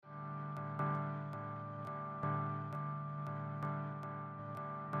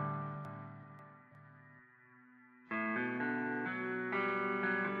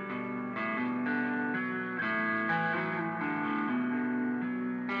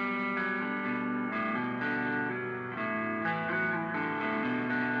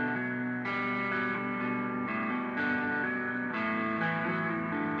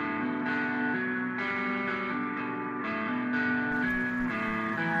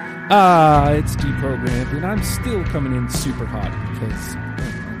It's deprogrammed, and I'm still coming in super hot because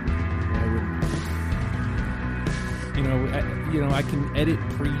I can edit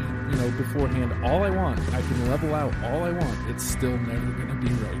beforehand all I want. I can level out all I want. It's still never going to be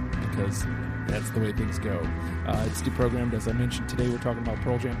right because that's the way things go. It's deprogrammed, as I mentioned. Today we're talking about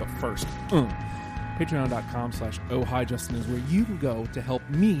Pearl Jam, but first, patreon.com/ohhijustin is where you can go to help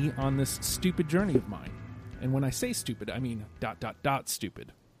me on this stupid journey of mine. And when I say stupid, I mean ...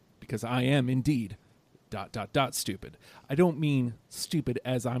 stupid. Because I am indeed ... stupid. I don't mean stupid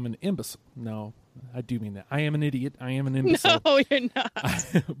as I'm an imbecile. No, I do mean that. I am an idiot. I am an imbecile. No, you're not.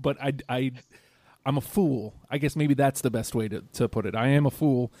 But I'm a fool. I guess maybe that's the best way to put it. I am a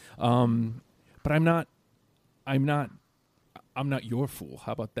fool. But I'm not your fool.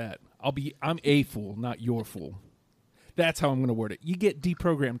 How about that? I'm a fool, not your fool. That's how I'm going to word it. You get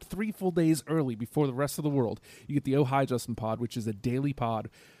deprogrammed 3 full days early before the rest of the world. You get the Oh Hi Justin pod, which is a daily pod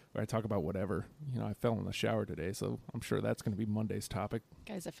where I talk about whatever. I fell in the shower today, so I'm sure that's going to be Monday's topic.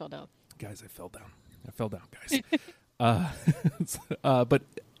 Guys, I fell down. I fell down, guys. But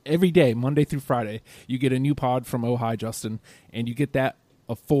every day, Monday through Friday, you get a new pod from Oh Hi Justin, and you get that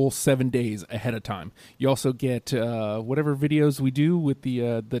a full 7 days ahead of time. You also get whatever videos we do with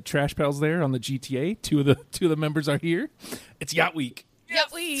the Trash Pals there on the GTA. Two of the members are here. It's Yacht Week.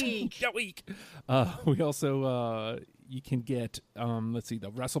 Yacht Week. Yacht Week. We also you can get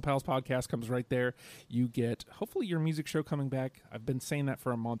the Wrestle Pals podcast comes right there. You get hopefully your music show coming back. I've been saying that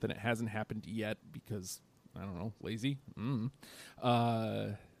for a month and it hasn't happened yet because I don't know, lazy.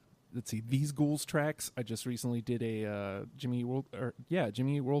 Let's see, These Ghouls tracks. I just recently did a Jimmy Eat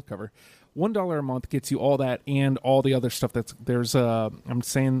World cover. $1 a month gets you all that and all the other stuff. There's I'm not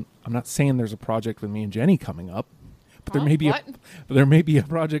saying there's a project with me and Jenny coming up, but there may be a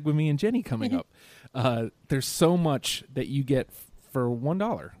project with me and Jenny coming up. There's so much that you get for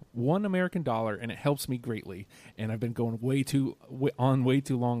 $1, $1 American dollar, and it helps me greatly. And I've been going way too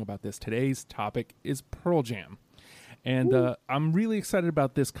long about this. Today's topic is Pearl Jam. And I'm really excited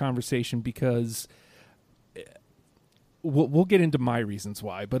about this conversation because we'll get into my reasons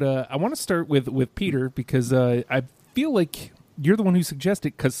why. But I want to start with Peter because I feel like you're the one who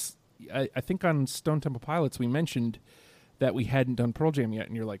suggested, because I think on Stone Temple Pilots we mentioned that we hadn't done Pearl Jam yet,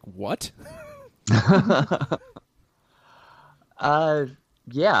 and you're like, what?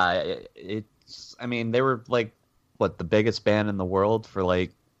 Yeah, they were like, what, the biggest band in the world for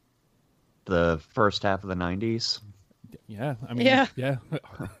like the first half of the 90s. Yeah, yeah.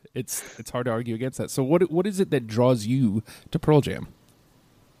 It's hard to argue against that. So what is it that draws you to Pearl Jam?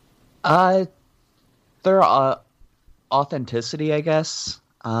 Their authenticity, I guess.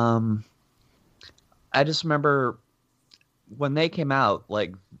 I just remember when they came out,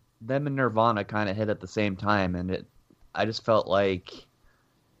 like them and Nirvana kind of hit at the same time, and I just felt like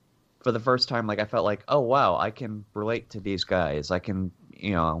for the first time, like I felt like, oh wow, I can relate to these guys. I can,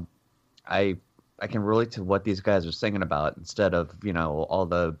 I can relate to what these guys are singing about instead of, all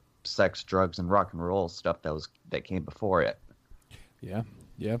the sex, drugs, and rock and roll stuff that came before it. Yeah.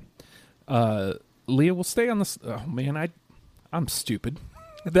 Leah, we'll stay on this. Oh man, I'm stupid.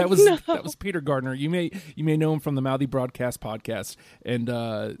 That was Peter Gardner. You may know him from the Mouthy Broadcast podcast. And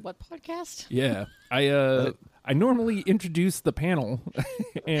what podcast? Yeah, I normally introduce the panel,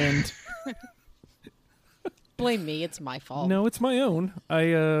 and. Blame me, it's my fault. No, it's my own. I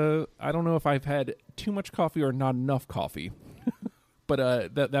don't know if I've had too much coffee or not enough coffee.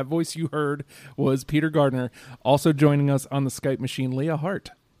 But that voice you heard was Peter Gardner. Also joining us on the Skype machine, Leah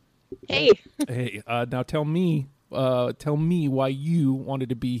Hart. Hey. Hey. Now tell me why you wanted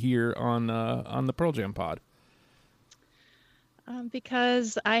to be here on the Pearl Jam pod.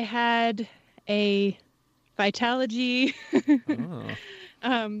 Because I had a Vitalogy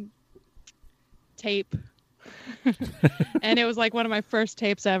tape. And it was like one of my first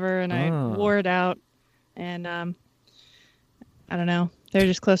tapes ever, and I wore it out, and I don't know, they're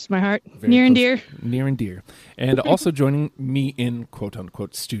just close to my heart. Near and dear. And also joining me in quote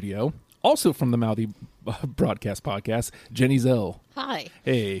unquote studio, also from the Mouthy Broadcast podcast, Jenny Zell. Hi.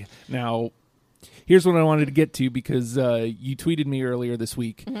 Hey. Now here's what I wanted to get to, because you tweeted me earlier this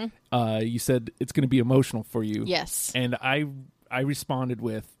week. Mm-hmm. You said it's going to be emotional for you. Yes. And I responded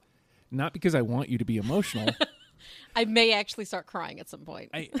with, not because I want you to be emotional. I may actually start crying at some point.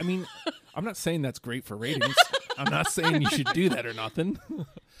 I mean, I'm not saying that's great for ratings. I'm not saying you should do that or nothing.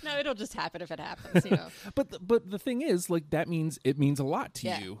 No, it'll just happen if it happens, But the thing is, like, that means it means a lot to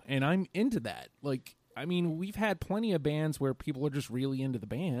you, and I'm into that. Like, I mean, we've had plenty of bands where people are just really into the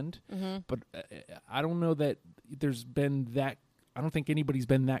band, but I don't know that there's been that. I don't think anybody's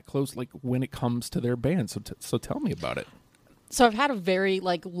been that close, like, when it comes to their band. So tell me about it. So I've had a very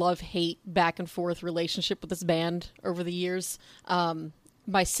like love-hate back and forth relationship with this band over the years.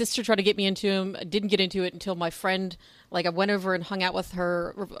 My sister tried to get me into him. I didn't get into it until my friend, like I went over and hung out with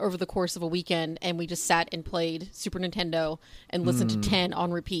her over the course of a weekend, and we just sat and played Super Nintendo and listened to 10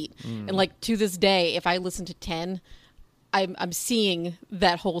 on repeat. And like to this day, if I listen to 10, I'm seeing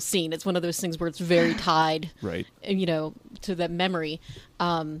that whole scene. It's one of those things where it's very tied, right? You know, to that memory.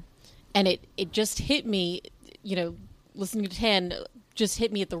 And it just hit me, you know, listening to 10 just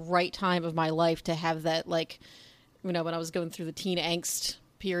hit me at the right time of my life to have that, like, you know, when I was going through the teen angst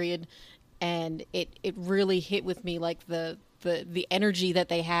period, and it really hit with me, like the energy that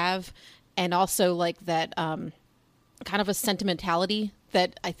they have, and also like that kind of a sentimentality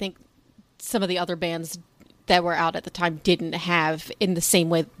that I think some of the other bands that were out at the time didn't have in the same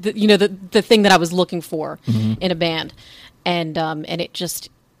way, you know, the thing that I was looking for in a band. And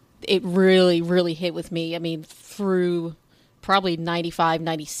it really, really hit with me. I mean, through probably 95,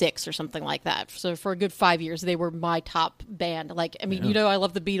 96 or something like that. So for a good 5 years, they were my top band. Like, I mean, you know, I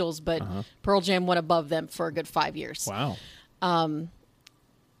love the Beatles, but Pearl Jam went above them for a good 5 years. Wow. And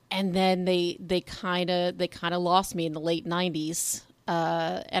then they kind of lost me in the late 90s.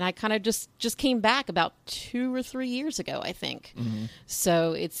 And I kind of just came back about 2 or 3 years ago, I think.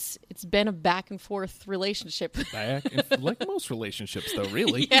 So it's been a back and forth relationship. Like most relationships, though,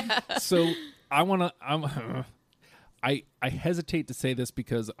 really. Yeah. So I hesitate to say this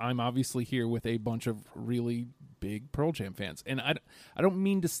because I'm obviously here with a bunch of really big Pearl Jam fans, and I don't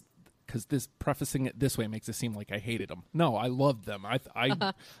mean to, because this prefacing it this way makes it seem like I hated them. No, I loved them.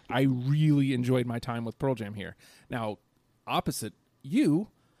 I really enjoyed my time with Pearl Jam here. Now, opposite you,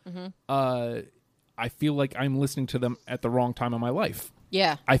 I feel like I'm listening to them at the wrong time in my life.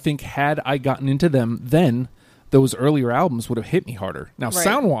 Yeah. I think had I gotten into them then, those earlier albums would have hit me harder. Now,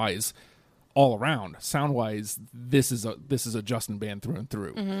 sound-wise, all around, sound-wise, this is a Justin band through and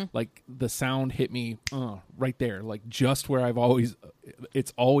through. Like, the sound hit me right there, like just where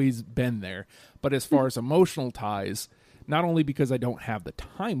it's always been there. But as far as emotional ties, not only because I don't have the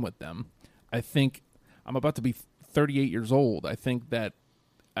time with them, I think I'm about to be 38 years old. I think that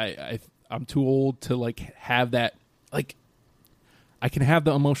I'm too old to like have that, like, I can have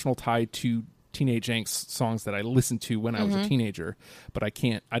the emotional tie to Teenage Angst songs that I listened to when I was a teenager, but I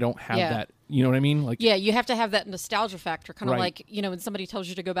don't have that, you know what I mean? Like, yeah, you have to have that nostalgia factor, kind of Right. like, you know, when somebody tells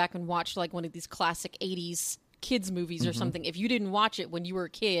you to go back and watch like one of these classic 80s kids movies or something. If you didn't watch it when you were a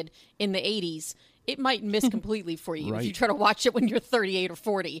kid in the 80s, it might miss completely for you if you Right. try to watch it when you're 38 or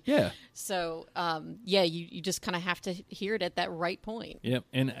 40. Yeah. So, yeah, you just kind of have to hear it at that right point. Yep.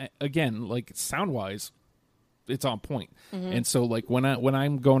 And again, like sound-wise, it's on point. And so like when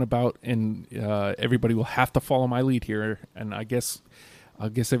I'm going about, and everybody will have to follow my lead here, and I guess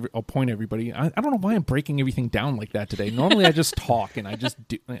I'll point everybody. I don't know why I'm breaking everything down like that today. Normally I just talk and I just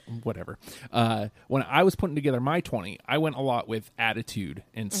do whatever. When I was putting together my 20, I went a lot with attitude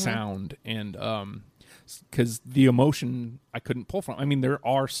and sound, and because the emotion I couldn't pull from. I mean, there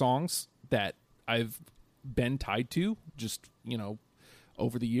are songs that I've been tied to just, you know,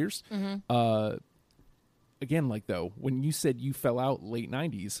 over the years. Again, like though, when you said you fell out late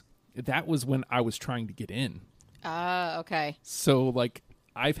 90s, that was when I was trying to get in. Okay. So like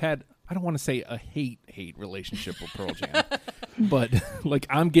I've had, I don't want to say a hate relationship with Pearl Jam, but like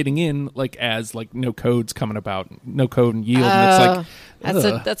I'm getting in like as like No Code's coming about, No Code and Yield, and it's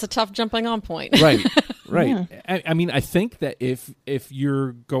like that's a tough jumping on point. right. Yeah. I mean, I think that if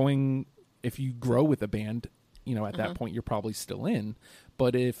you grow with a band, you know, at that point you're probably still in,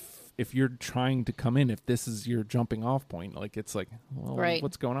 but if you're trying to come in, if this is your jumping off point, like it's like, well,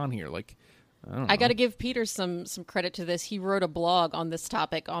 what's going on here? Like, I don't know. I got to give Peter some credit to this. He wrote a blog on this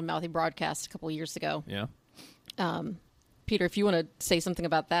topic on Mouthy Broadcast a couple of years ago. Yeah. Peter, if you want to say something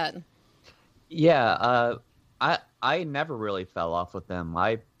about that. Yeah, I never really fell off with them.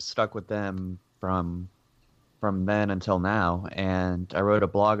 I stuck with them from then until now, and I wrote a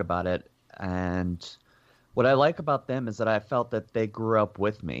blog about it. And what I like about them is that I felt that they grew up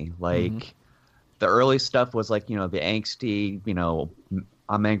with me. Like, the early stuff was like, you know, the angsty, you know,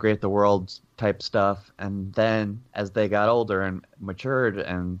 I'm angry at the world type stuff. And then as they got older and matured,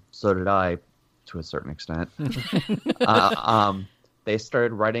 and so did I to a certain extent, they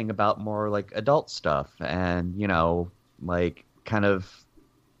started writing about more like adult stuff and, you know, like kind of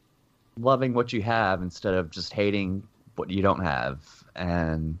loving what you have instead of just hating what you don't have.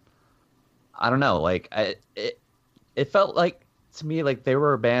 And I don't know, like it felt like to me like they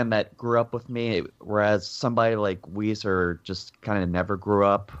were a band that grew up with me, whereas somebody like Weezer just kind of never grew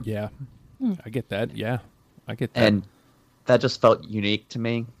up. Yeah, I get that. Yeah, I get that. And that just felt unique to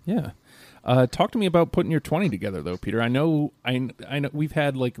me. Yeah, Talk to me about putting your 20 together, though, Peter. I know we've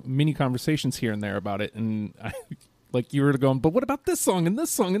had like mini conversations here and there about it, and like you were going, but what about this song and this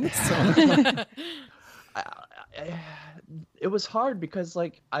song and this song? It was hard because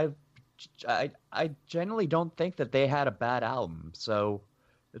like I generally don't think that they had a bad album, so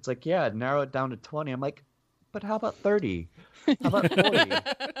it's like, yeah, narrow it down to 20. I'm like, but how about 30? How about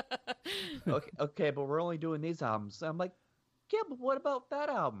 40? Okay, but we're only doing these albums. I'm like, yeah, but what about that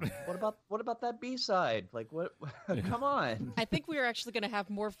album? What about that B-side? Like, what? Come on. I think we are actually going to have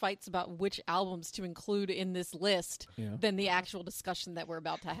more fights about which albums to include in this list than the actual discussion that we're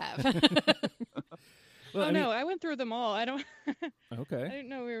about to have. Well, no, I went through them all. I don't. Okay. I didn't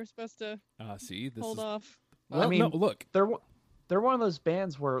know we were supposed to. Hold off. Well, I mean, no, look, they're one of those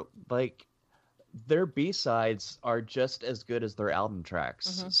bands where like their B-sides are just as good as their album tracks.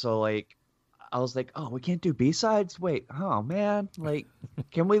 Mm-hmm. So like, I was like, oh, we can't do B-sides? Wait, oh man, like,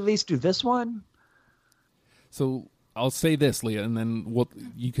 can we at least do this one? So I'll say this, Leah, and then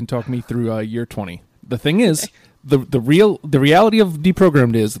you can talk me through year 20. The thing is, the reality of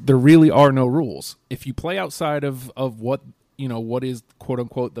Deprogrammed is there really are no rules. If you play outside of what is quote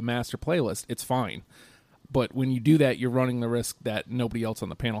unquote the master playlist, it's fine. But when you do that, you're running the risk that nobody else on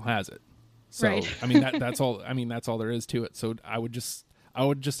the panel has it. So right. I mean that's all. I mean that's all there is to it. So I would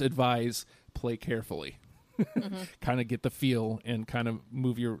just advise play carefully, kind of get the feel and kind of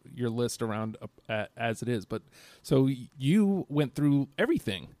move your list around as it is. But so you went through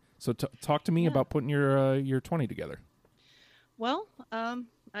everything. So talk to me about putting your 20 together. Well,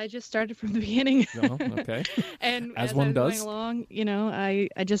 I just started from the beginning. Okay. And as one does. Going along,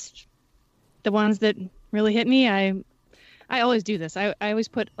 I just the ones that really hit me. I always do this. I always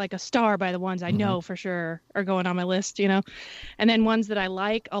put like a star by the ones I know for sure are going on my list, and then ones that I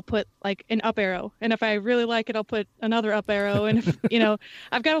like, I'll put like an up arrow. And if I really like it, I'll put another up arrow. And if,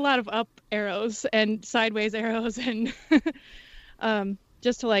 I've got a lot of up arrows and sideways arrows and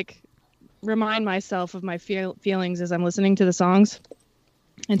just to like remind myself of my feelings as I'm listening to the songs.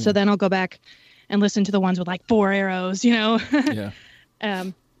 And so then I'll go back and listen to the ones with like 4 arrows, Yeah.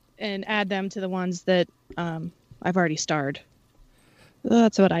 And add them to the ones that I've already starred.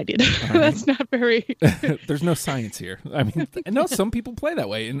 That's what I did. That's not very. There's no science here. I mean, no, some people play that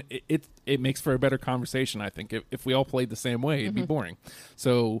way, and it makes for a better conversation. I think if we all played the same way, it'd be boring.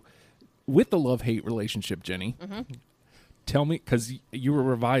 So, with the love-hate relationship, Jenny, tell me, because you were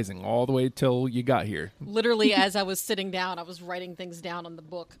revising all the way till you got here. Literally, as I was sitting down, I was writing things down on the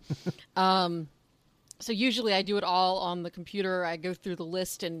book. So usually I do it all on the computer. I go through the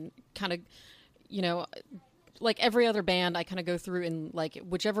list and kind of, like every other band, I kind of go through and like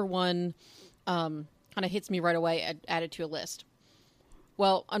whichever one kind of hits me right away, I add it to a list.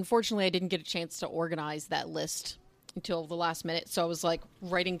 Well, unfortunately, I didn't get a chance to organize that list until the last minute. So I was like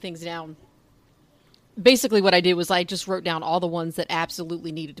writing things down. Basically what I did was I just wrote down all the ones that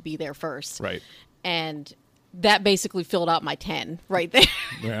absolutely needed to be there first. Right. And that basically filled out my 10 right there.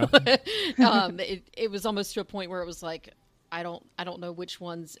 Yeah. It was almost to a point where it was like, I don't know which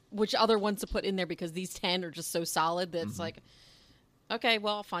other ones to put in there because these 10 are just so solid that it's like, okay,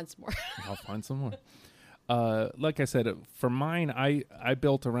 well, I'll find some more. I'll find some more. Like I said, for mine, I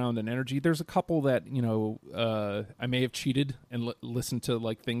built around an energy. There's a couple that, I may have cheated and listened to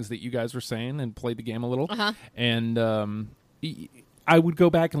like things that you guys were saying and played the game a little. And I would go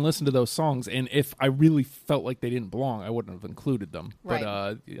back and listen to those songs, and if I really felt like they didn't belong, I wouldn't have included them. Right.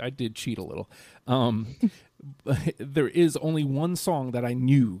 But I did cheat a little. There is only one song that I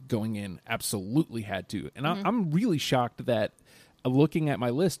knew going in absolutely had to, and I'm really shocked that looking at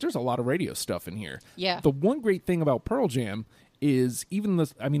my list, there's a lot of radio stuff in here. Yeah. The one great thing about Pearl Jam is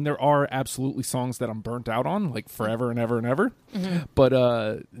there are absolutely songs that I'm burnt out on, like Forever and Ever and Ever,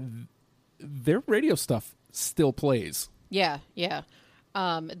 but their radio stuff still plays. Yeah, yeah.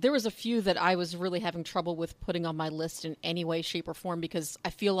 There was a few that I was really having trouble with putting on my list in any way, shape, or form because I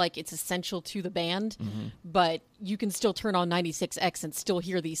feel like it's essential to the band, but you can still turn on 96X and still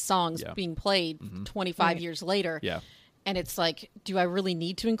hear these songs being played 25 years later. Yeah. And it's like, do I really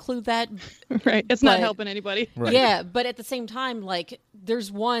need to include that? Right. It's not helping anybody. Right. Yeah, but at the same time, like,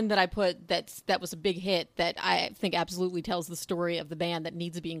 there's one that I put that was a big hit that I think absolutely tells the story of the band that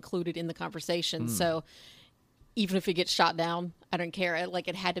needs to be included in the conversation. So even if it gets shot down, I don't care.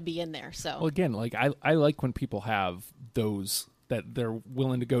 It had to be in there. So well, again, like I like when people have those that they're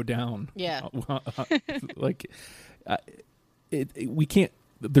willing to go down. Yeah. We can't.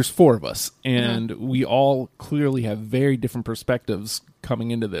 There's 4 of us, and we all clearly have very different perspectives coming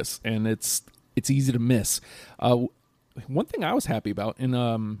into this, and it's easy to miss. One thing I was happy about,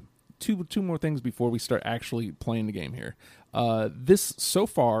 and two more things before we start actually playing the game here. This so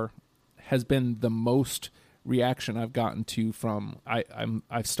far has been the most reaction I've gotten to from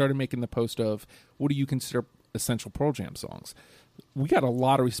I've started making the post of what do you consider essential Pearl Jam songs. We got a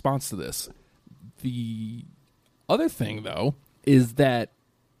lot of response to this. The other thing though is that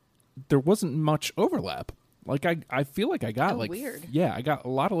there wasn't much overlap. Like I feel like I got weird. Yeah, I got a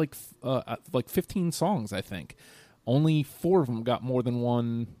lot of like 15 songs. I think only 4 of them got more than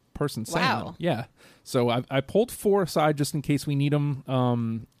one person saying Wow. them. Yeah. So I pulled 4 aside just in case we need them.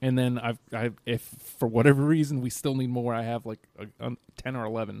 And then if for whatever reason we still need more, I have like 10 or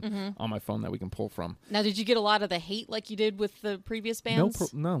 11 on my phone that we can pull from. Now, did you get a lot of the hate like you did with the previous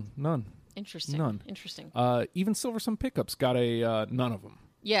bands? No, none. Interesting. None. Interesting. Even Silversome Pickups got a none of them,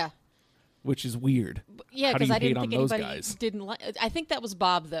 Yeah. which is weird. Yeah, How do because you I didn't hate think on those anybody guys? didn't like. I think that was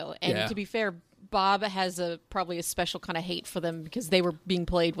Bob though, and Yeah. to be fair, Bob has probably a special kind of hate for them because they were being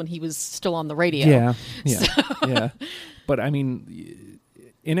played when he was still on the radio. Yeah, yeah. But I mean,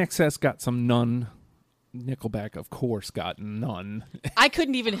 INXS got some none. Nickelback, of course, got none. I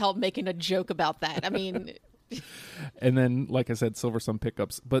couldn't even help making a joke about that. I mean, And then, like I said, Silversome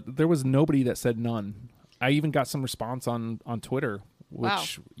Pickups. But there was nobody that said none. I even got some response on Twitter,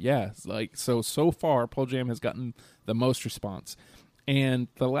 which, yeah, like, so far, Pearl Jam has gotten the most response. And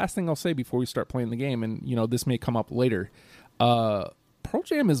the last thing I'll say before we start playing the game, and, you know, this may come up later, Pearl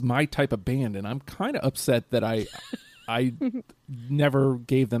Jam is my type of band, and I'm kind of upset that I never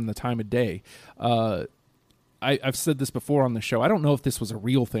gave them the time of day. I've said this before on the show. I don't know if this was a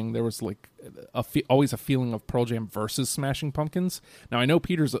real thing. There was like always a feeling of Pearl Jam versus Smashing Pumpkins. Now I know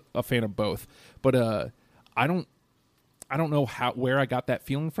Peter's a fan of both, but I don't know where I got that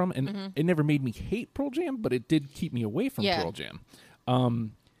feeling from, and it never made me hate Pearl Jam, but it did keep me away from Pearl Jam.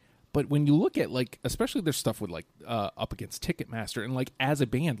 But when you look at like, especially their stuff with like Up Against Ticketmaster and like as a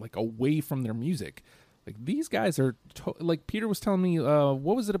band, like away from their music. Like these guys are like Peter was telling me.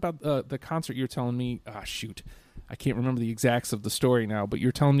 What was it about the concert you were telling me? Ah, shoot, I can't remember the exacts of the story now. But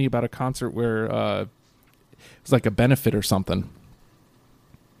you're telling me about a concert where it was like a benefit or something.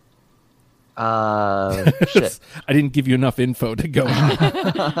 Shit. I didn't give you enough info to go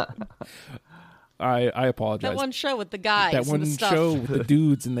on. I apologize. that one show with the guys. That one and the stuff. show with the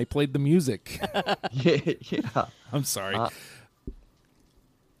dudes and they played the music. Yeah. I'm sorry.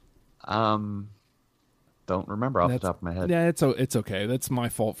 Don't remember off the top of my head. Yeah, it's okay. That's my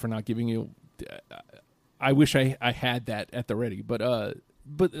fault for not giving you. I wish I had that at the ready, but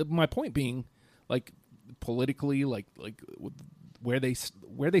my point being, like politically, like where they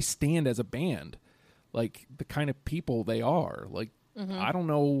stand as a band, like the kind of people they are. Like I don't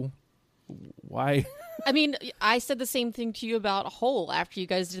know why. I mean, I said the same thing to you about Hole after you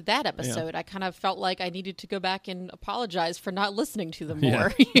guys did that episode. I kind of felt like I needed to go back and apologize for not listening to them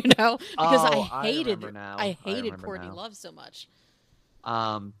more, you know, because I hated Courtney Love so much.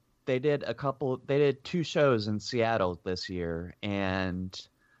 They did 2 shows in Seattle this year, and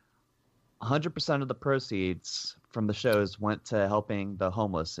 100% of the proceeds from the shows went to helping the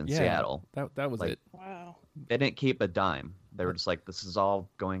homeless in Seattle. That was like, it. Wow. They didn't keep a dime. They were just like, this is all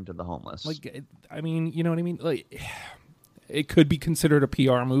going to the homeless. Like, I mean, you know what I mean? Like, it could be considered a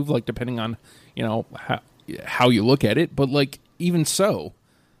PR move, like, depending on, you know, how you look at it. But, like, even so,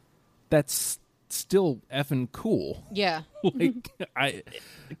 that's still effing cool. Yeah. Like,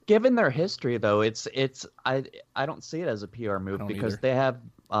 Given their history, though, I don't see it as a PR move because they have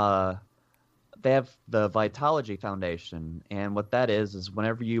the Vitalogy Foundation, and what that is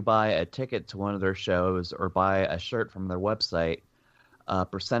whenever you buy a ticket to one of their shows or buy a shirt from their website, a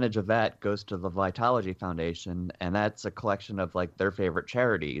percentage of that goes to the Vitalogy Foundation, and that's a collection of like their favorite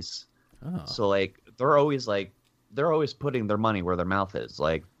charities. Oh. So like they're always putting their money where their mouth is,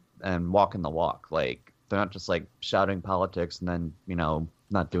 like, and walking the walk. Like they're not just like shouting politics and then, you know,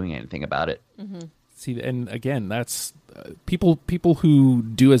 not doing anything about it. Mm-hmm. See, and again, that's people who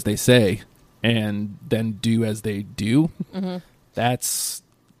do as they say and then do as they do. Mm-hmm.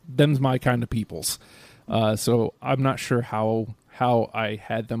 Them's my kind of peoples. So I'm not sure how I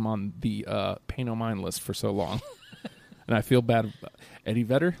had them on the pay no mind list for so long. And I feel bad. Eddie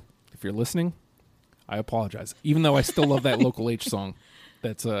Vedder, if you're listening, I apologize. Even though I still love that Local H song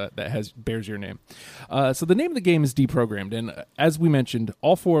that bears your name. So the name of the game is Deprogrammed, and as we mentioned,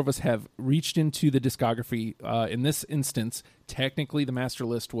 all 4 of us have reached into the discography. In this instance, technically the master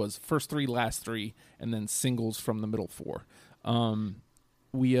list was first 3, last 3, and then singles from the middle 4.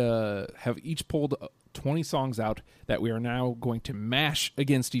 We have each pulled 20 songs out that we are now going to mash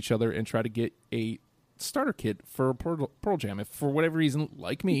against each other and try to get a starter kit for Pearl Jam. If for whatever reason,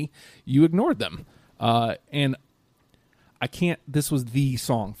 like me, you ignored them. And I can't. This was the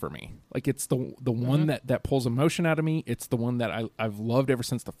song for me. Like it's the one that pulls emotion out of me. It's the one that I've loved ever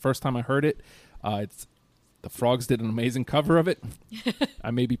since the first time I heard it. It's the Frogs did an amazing cover of it. I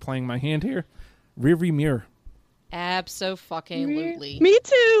may be playing my hand here. Rearview Mirror. Abso-fucking-lutely. Me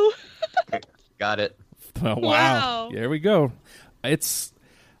too. Got it. Oh, wow. There we go. It's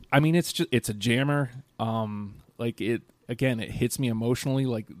a jammer. Like it hits me emotionally.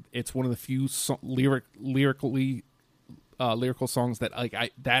 Like it's one of the few lyrical songs that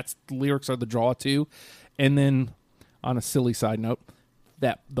that's the lyrics are the draw to. And then on a silly side note,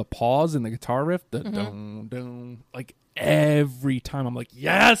 that the pause in the guitar riff, the dun dun, like every time I'm like,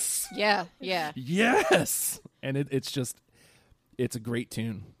 yes, yeah, yes, and it's a great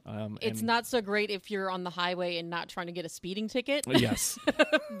tune. It's not so great if you're on the highway and not trying to get a speeding ticket. Yes,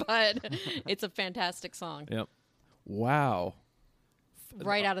 but it's a fantastic song. Yep. Wow.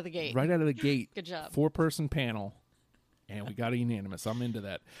 Right out of the gate. Good job. 4-person panel, and we got a unanimous. I'm into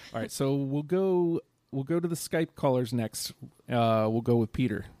that. All right, so we'll go to the Skype callers next. We'll go with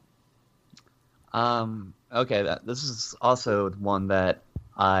Peter. Okay, this is also one that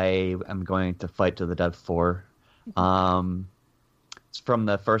I am going to fight to the death for. It's from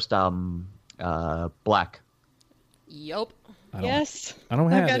the first album, Black. Yup. Yes. I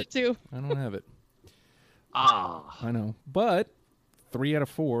don't have I've got it. it too. I don't have it. Ah. I know. But 3 out of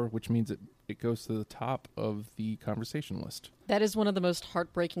 4, which means it goes to the top of the conversation list. That is one of the most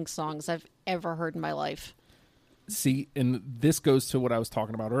heartbreaking songs I've ever heard in my life. See, and this goes to what I was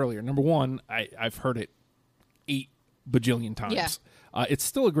talking about earlier. Number one, I've heard it 8 bajillion times. Yeah. It's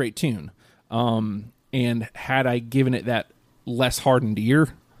still a great tune. And had I given it that less hardened ear,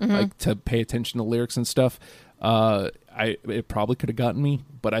 like to pay attention to lyrics and stuff, it probably could have gotten me.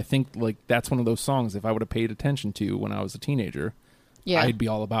 But I think like that's one of those songs, if I would have paid attention to when I was a teenager, I'd be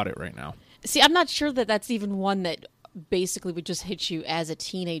all about it right now. See, I'm not sure that that's even one that basically would just hit you as a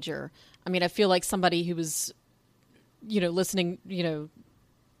teenager. I mean, I feel like somebody who was, listening,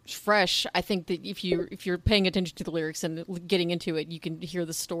 fresh, I think that if you're paying attention to the lyrics and getting into it, you can hear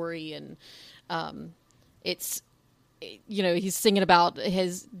the story, and it's, he's singing about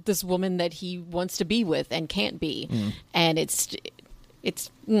this woman that he wants to be with and can't be, and it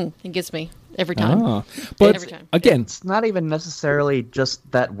gets me every time. But every time. Again, It's not even necessarily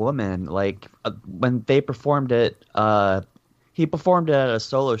just that woman. Like when they performed it, he performed it at a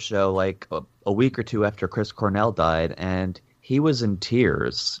solo show like a week or two after Chris Cornell died, and he was in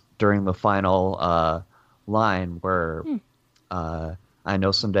tears during the final line where I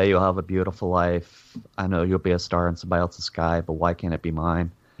know someday you'll have a beautiful life. I know you'll be a star in somebody else's sky, but why can't it be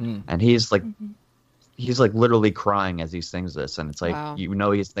mine? And he's like literally crying as he sings this, and it's like, wow.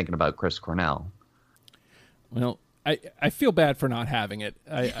 He's thinking about Chris Cornell. Well, I feel bad for not having it.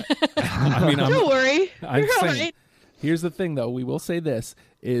 I mean, Don't worry. I'm You're all saying, right. Here's the thing, though. We will say this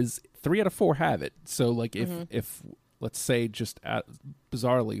is 3 out of 4 have it. So, like, if let's say just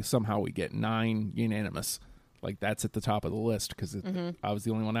bizarrely somehow we get 9 unanimous, like that's at the top of the list because I was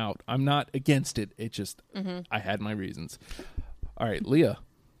the only one out. I'm not against it. It just I had my reasons. All right, Leah.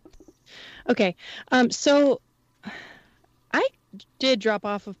 Okay. So I did drop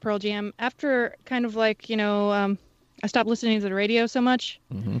off of Pearl Jam after kind of like, I stopped listening to the radio so much.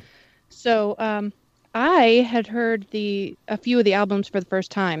 So I had heard a few of the albums for the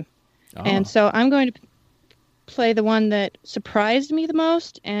first time. Oh. And so I'm going to play the one that surprised me the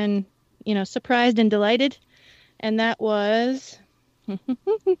most and, surprised and delighted. And that was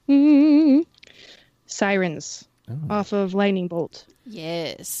Sirens off of Lightning Bolt.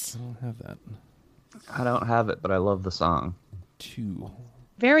 Yes. I don't have that. I don't have it, but I love the song. 2.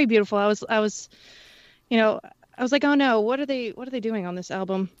 Very beautiful. I was like, oh no, what are they doing on this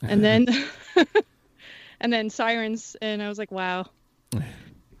album? And then and then Sirens, and I was like, wow.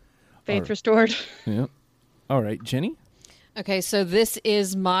 Faith restored. Yep. All right, Jenny? Okay, so this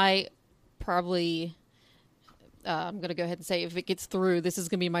is my probably I'm going to go ahead and say if it gets through, this is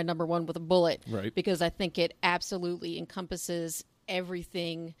going to be my number 1 with a bullet. Right. Because I think it absolutely encompasses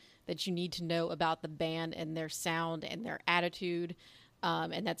everything that you need to know about the band and their sound and their attitude,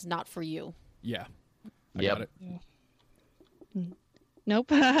 and that's Not For You. Yeah. I Yep. got it.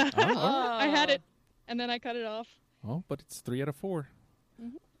 Nope. I had it, and then I cut it off. Oh, but it's 3 out of 4.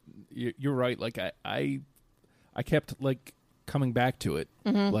 You're right. Like I kept like coming back to it.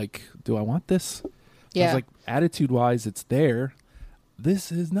 Like, do I want this? Yeah. I was like, attitude-wise, it's there.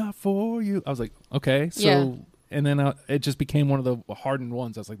 This is not for you. I was like, okay. So, Yeah. And then it just became one of the hardened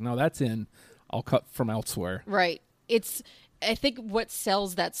ones. I was like, no, that's in. I'll cut from elsewhere. Right. I think what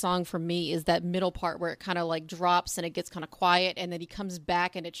sells that song for me is that middle part where it kind of like drops and it gets kind of quiet, and then he comes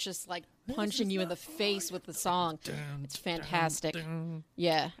back and it's just like punching you in the face with the song. It's fantastic.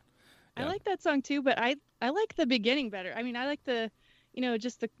 Yeah. I like that song too, but I like the beginning better. I mean, I like the,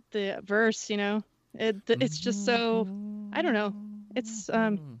 just the verse. It's just so, I don't know. It's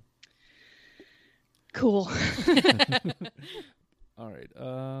cool. All right.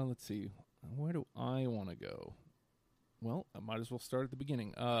 Let's see. Where do I want to go? Well, I might as well start at the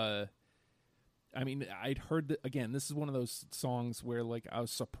beginning. I mean, I'd heard that, again, this is one of those songs where, like, I was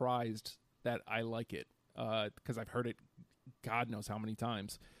surprised that I like it because I've heard it God knows how many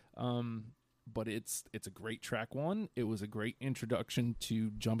times. But it's a great track one. It was a great introduction to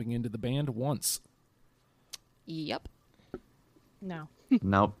jumping into the band once. Yep. No.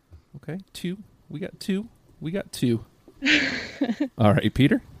 Nope. Okay, two. We got two. All right,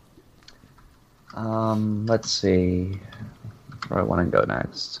 Peter? Let's see where I want to go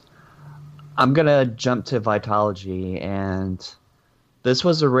next. I'm going to jump to Vitology, and this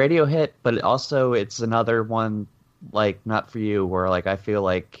was a radio hit, but also it's another one, like, not for you, where, like, I feel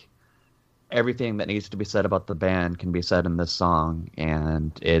like everything that needs to be said about the band can be said in this song,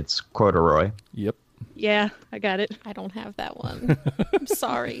 and it's Corduroy. Yep. Yeah, I got it. I don't have that one. I'm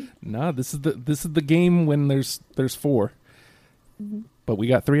sorry. No, this is the game when there's 4. Mm-hmm. But we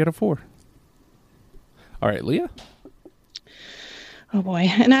got 3 out of 4. All right, Leah? Oh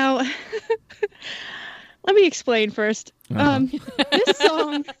boy. Now, let me explain first. This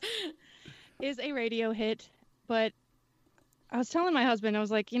song is a radio hit, but I was telling my husband, I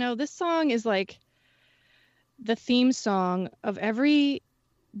was like, this song is like the theme song of everybody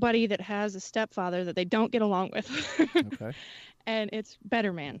that has a stepfather that they don't get along with. Okay. And it's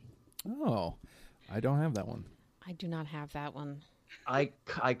Better Man. Oh, I don't have that one. I do not have that one. I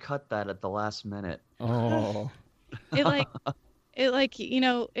cut that at the last minute. Oh. It like,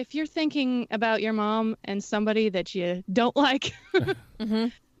 if you're thinking about your mom and somebody that you don't like, Mm-hmm.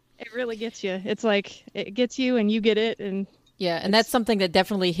 it really gets you. It's like, it gets you and you get it. And Yeah, and that's something that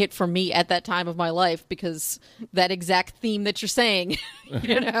definitely hit for me at that time of my life because that exact theme that you're saying,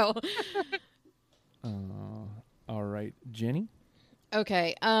 All right, Jenny?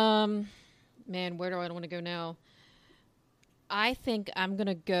 Okay, man, where do I want to go now? I think I'm going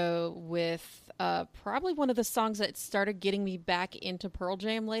to go with probably one of the songs that started getting me back into Pearl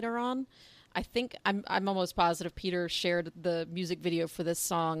Jam later on. I think I'm almost positive Peter shared the music video for this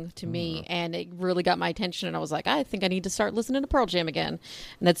song to me, and it really got my attention. And I was like, I think I need to start listening to Pearl Jam again.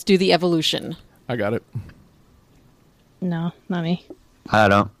 And that's Do the Evolution. I got it. no, not me. I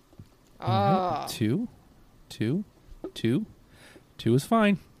don't. Oh, Two is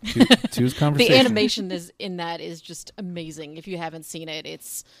fine. Two is conversation. the animation is just amazing. If you haven't seen it,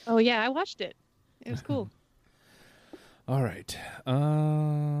 it's Oh yeah, I watched it. It was cool. All right.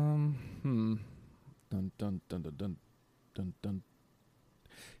 Dun dun dun dun dun dun dun.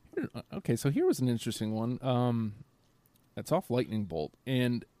 Okay, so here was an interesting one. It's off Lightning Bolt,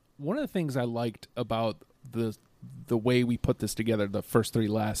 and one of the things I liked about the way we put this together, the first 3,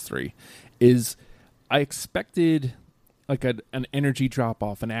 last 3, is I expected like an energy drop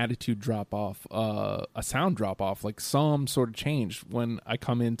off, an attitude drop off, a sound drop off, like some sort of change when I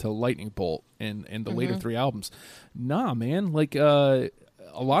come into Lightning Bolt and the later 3 albums. Nah, man, like a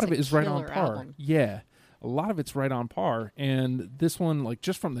lot of it is right on par. Album. Yeah, a lot of it's right on par, and this one, like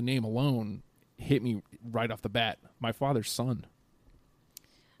just from the name alone, hit me right off the bat. My Father's Son.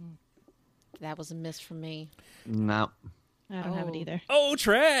 that was a miss for me. No. I don't have it either. Oh,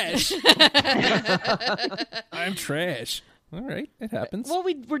 trash! I'm trash. All right, it happens. Well,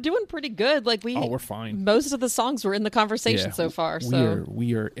 we're doing pretty good. Like we're fine. Most of the songs were in the conversation so far. So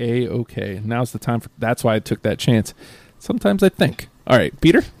we are A-okay. Now's the time for. That's why I took that chance. Sometimes I think. All right,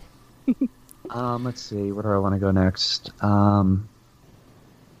 Peter. Let's see. Where do I want to go next?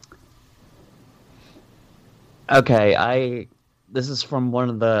 Okay, this is from one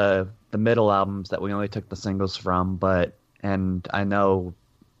of the middle albums that we only took the singles from, and I know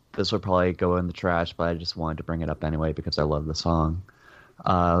this would probably go in the trash, but I just wanted to bring it up anyway because I love the song.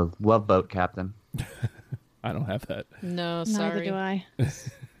 Love Boat Captain. I don't have that. no, Neither sorry. do I.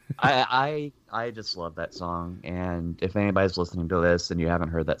 I just love that song, and if anybody's listening to this and you haven't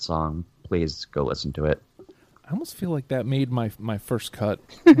heard that song, please go listen to it. I almost feel like that made my first cut.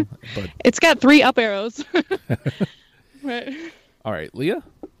 But It's got 3 up arrows. Right. all right, Leah.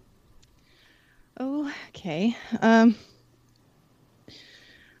 Oh, okay. All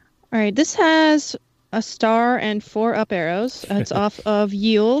right, this has a star and 4 up arrows. It's off of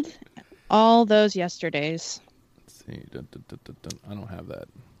Yield, All Those Yesterdays. Let's see. Dun, dun, dun, dun, dun. I don't have that.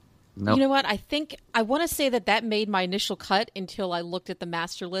 Nope. You know what? I think I want to say that made my initial cut until I looked at the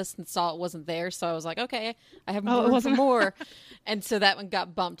master list and saw it wasn't there. So I was like, okay, I have room for more. And so that one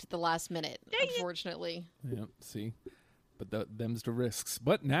got bumped at the last minute, unfortunately. Yeah, see? But them's the risks.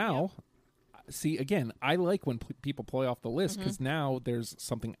 But now, see, again, I like when people play off the list because now there's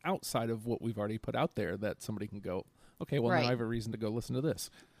something outside of what we've already put out there that somebody can go, okay, well, now I have a reason to go listen to this.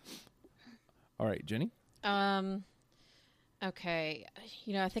 All right, Jenny? Okay.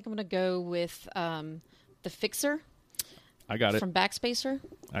 You know, I think I'm going to go with The Fixer. I got it. From Backspacer.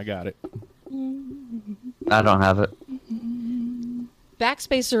 I got it. I don't have it.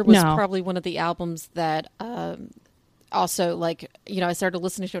 Backspacer was probably one of the albums that also, like, you know, I started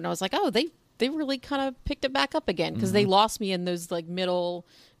listening to it and I was like, oh, they really kind of picked it back up again because they lost me in those, like, middle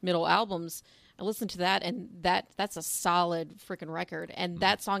albums. I listened to that, and that's a solid freaking record. And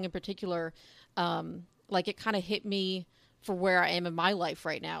that song in particular, like, it kind of hit me for where I am in my life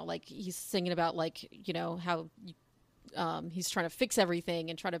right now. Like, he's singing about, like, you know, how he's trying to fix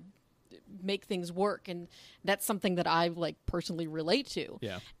everything and try to make things work, and that's something that I, like, personally relate to.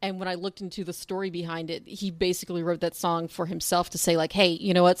 Yeah. And when I looked into the story behind it, he basically wrote that song for himself to say, like, hey,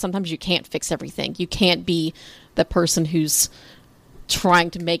 you know what? Sometimes you can't fix everything. You can't be the person who's trying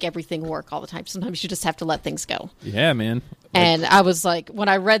to make everything work all the time. Sometimes you just have to let things go. Yeah, man. And I was like, when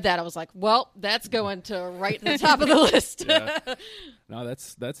I read that, I was like, well, that's going to right at the top of the list. Yeah. No,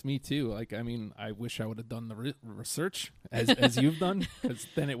 that's me too. Like, I mean, I wish I would have done the research as you've done, because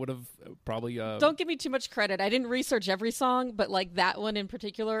then it would have probably. Don't give me too much credit. I didn't research every song, but like that one in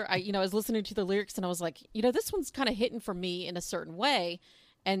particular, I was listening to the lyrics and I was like, you know, this one's kind of hitting for me in a certain way.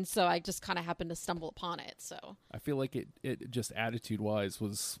 And so I just kind of happened to stumble upon it. So I feel like it just attitude-wise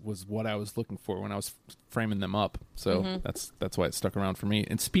was what I was looking for when I was framing them up. So that's why it stuck around for me.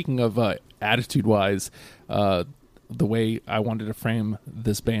 And speaking of attitude-wise, the way I wanted to frame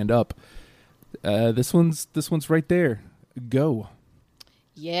this band up, this one's right there. Go.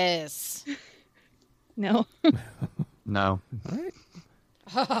 Yes. No. No. All right.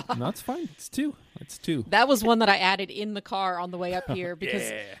 No, it's fine. It's two. That was one that I added in the car on the way up here because,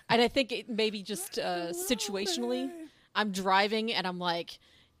 and I think it maybe just situationally, I'm driving and I'm like,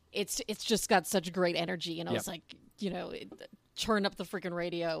 it's just got such great energy, and I was like, you know, turn up the freaking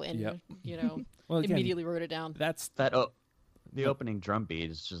radio and you know, well, again, immediately wrote it down. That's that. The opening drum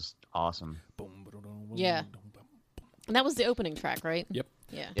beat is just awesome. Yeah, and that was the opening track, right? Yep.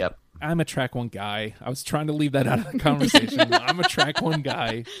 Yeah. Yep. I'm a track one guy. I was trying to leave that out of the conversation. I'm a track one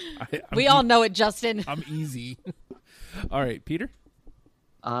guy. We all know it, Justin. I'm easy. All right, Peter?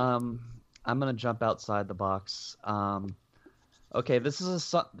 I'm gonna jump outside the box. Okay, this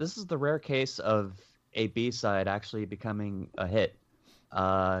is the rare case of a B-side actually becoming a hit.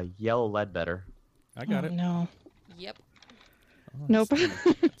 Yellow Ledbetter. I got it. No. Yep. Oh, Nope.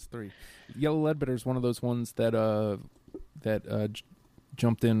 That's three. Yellow Ledbetter is one of those ones that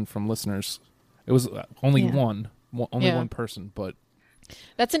jumped in from listeners. It was only one person, but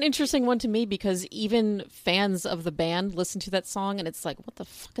that's an interesting one to me because even fans of the band listen to that song and it's like, what the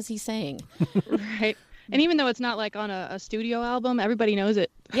fuck is he saying? Right. And even though it's not like on a studio album, everybody knows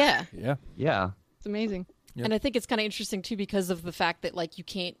it. Yeah. Yeah. It's amazing. Yep. And I think it's kind of interesting too because of the fact that like you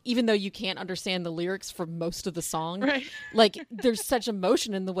can't, even though you can't understand the lyrics for most of the song, right? Like there's such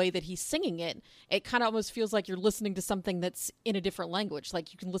emotion in the way that he's singing it. It kind of almost feels like you're listening to something that's in a different language.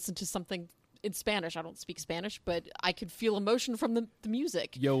 Like you can listen to something in Spanish. I don't speak Spanish, but I could feel emotion from the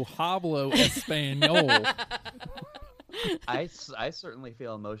music. Yo hablo español. I certainly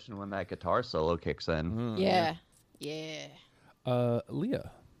feel emotion when that guitar solo kicks in. Yeah.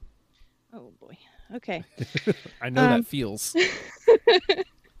 Leah. Oh boy. Okay. I know that feels.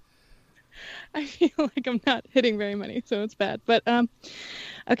 I feel like I'm not hitting very many, so it's bad. But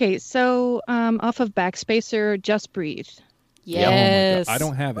okay, so off of Backspacer, Just Breathe. Yes. I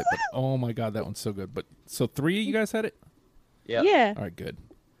don't have it, but oh my god, that one's so good. But so 3 of you guys had it? Yep. Yeah. All right, good.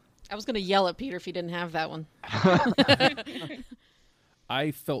 I was going to yell at Peter if he didn't have that one.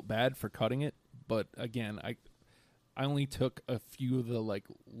 I felt bad for cutting it, but again, I only took a few of the like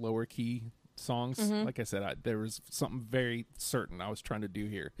lower key songs. Like I said, there was something very certain I was trying to do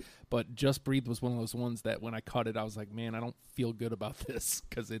here. But Just Breathe was one of those ones that when I cut it, I was like, man, I don't feel good about this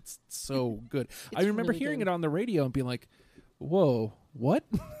because it's so good. I remember really hearing good. it on the radio and being like, whoa, what?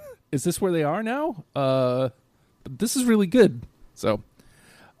 Is this where they are now? But this is really good. So,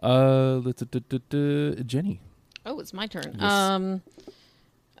 Jenny. Oh, it's my turn. Yes.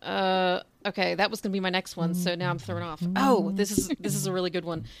 Okay, that was going to be my next one, so now I'm thrown off. Oh, this is a really good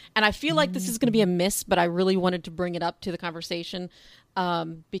one. And I feel like this is going to be a miss, but I really wanted to bring it up to the conversation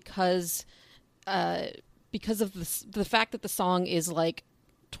because of the fact that the song is like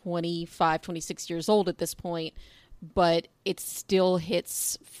 25, 26 years old at this point, but it still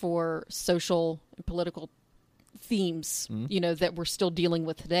hits for social and political themes, that we're still dealing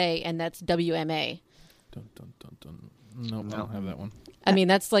with today, and that's WMA. Dun, dun, dun, dun. Nope, I don't have that one. I mean,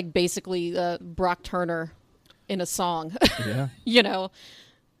 that's like basically Brock Turner in a song. Yeah.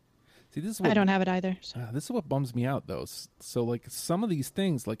 See, this is what, I don't have it either. So. This is what bums me out, though. So, like, some of these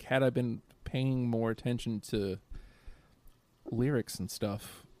things, like, had I been paying more attention to lyrics and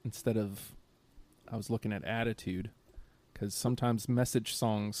stuff instead of I was looking at attitude, because sometimes message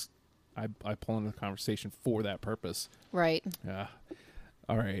songs I pull into the conversation for that purpose. Right. Yeah.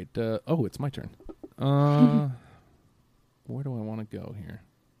 All right. It's my turn. Where do I want to go here?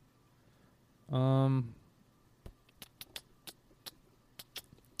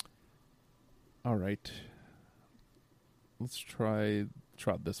 All right. Let's try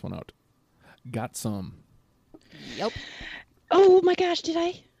this one out. Got Some. Yep. Oh my gosh, did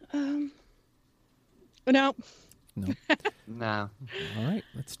I? No. No. No. All right,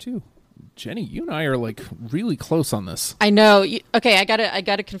 that's 2. Jenny, you and I are like really close on this. I know. Okay, I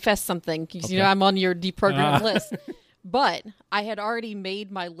gotta confess something, because Okay. I'm on your deprogrammed list. But I had already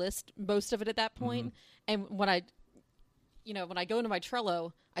made my list, most of it at that point. And when I go into my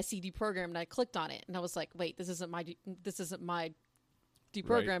Trello, I see deprogram and I clicked on it, and I was like, wait, this isn't my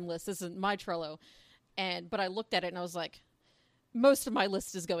deprogram list. This isn't my Trello. But I looked at it and I was like, most of my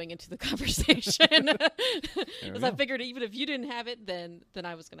list is going into the conversation. Because I figured even if you didn't have it, then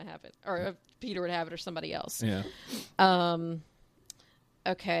I was going to have it, or if Peter would have it, or somebody else. Yeah.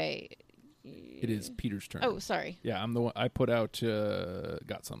 Okay. It is Peter's turn. Oh, sorry. Yeah, I'm the one. I put out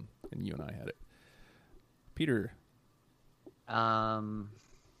Got Some, and you and I had it. Peter.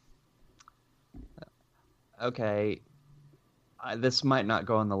 Okay. This might not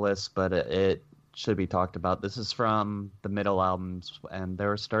go on the list, but it should be talked about. This is from the middle albums, and they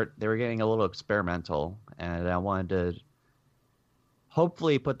were getting a little experimental, and I wanted to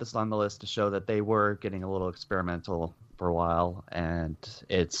hopefully put this on the list to show that they were getting a little experimental for a while, and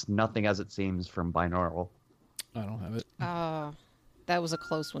it's Nothing As It Seems from Binaural. I don't have it. That was a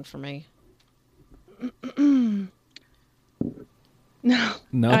close one for me. No.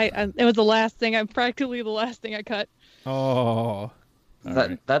 It was the last thing. Practically the last thing I cut. Oh.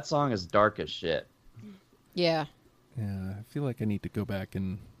 That song is dark as shit. Yeah. Yeah, I feel like I need to go back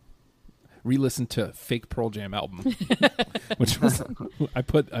and re-listen to Fake Pearl Jam album, which was I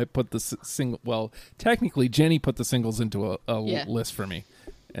put the single. Well, technically, Jenny put the singles into a list for me,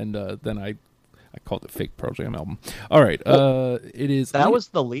 and then I called it Fake Pearl Jam album. All right, it is. That was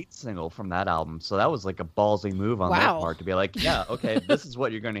the lead single from that album, so that was like a ballsy move on their part to be like, yeah, okay, this is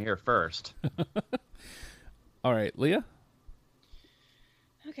what you're going to hear first. All right, Leah.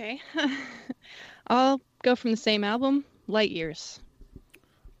 Okay. I'll go from the same album, Light Years.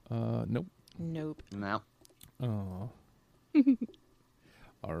 Nope. No. Oh.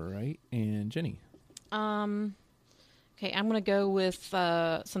 All right, and Jenny. Okay, I'm gonna go with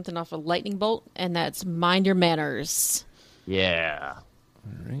something off of Lightning Bolt, and that's Mind Your Manners. Yeah.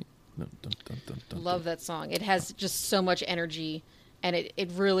 All right. Dun, dun, dun, dun, dun, Love that song. It has just so much energy, and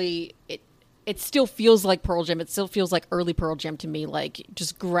it really still feels like Pearl Jam. It still feels like early Pearl Jam to me, like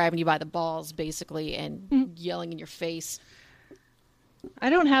just grabbing you by the balls, basically, and yelling in your face.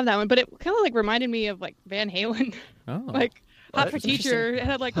 I don't have that one, but it kind of like reminded me of like Van Halen. Oh. Like Hot for That's Teacher. It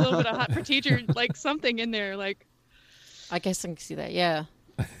had like a little bit of Hot for Teacher, like something in there. Like I guess I can see that. Yeah.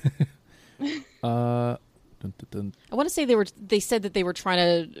 Dun, dun, dun. I want to say they said that they were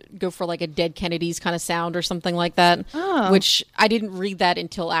trying to go for like a Dead Kennedys kind of sound or something like that, which I didn't read that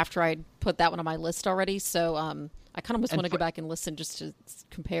until after I put that one on my list already. So I kind of just want to go back and listen just to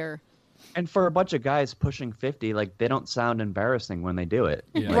compare. And for a bunch of guys pushing 50, like they don't sound embarrassing when they do it.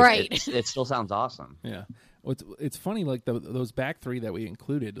 Yeah. Like, Right. It still sounds awesome. Yeah. Well, it's funny, like those back 3 that we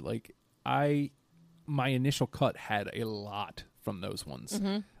included, like my initial cut had a lot from those ones.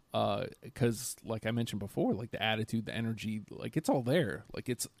 Because like I mentioned before, like the attitude, the energy, like it's all there. Like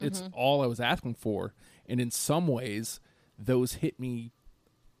it's all I was asking for. And in some ways, those hit me,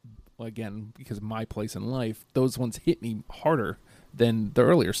 again, because of my place in life, those ones hit me harder than the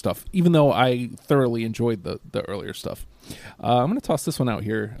earlier stuff, even though I thoroughly enjoyed the earlier stuff. I'm going to toss this one out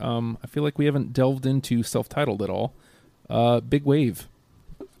here. I feel like we haven't delved into self-titled at all. Big Wave.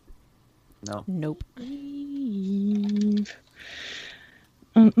 No. Nope.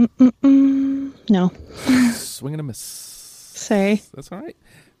 No. Swing and a miss. Sorry. That's all right.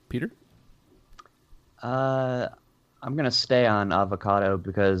 Peter? I'm going to stay on Avocado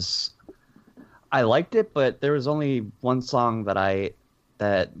because I liked it, but there was only one song that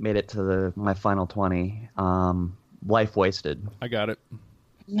made it to my final 20. Life Wasted. I got it.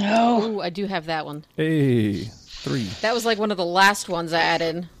 No. Ooh, I do have that one. Hey, 3. That was like one of the last ones I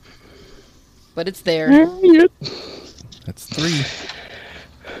added, but it's there. That's 3.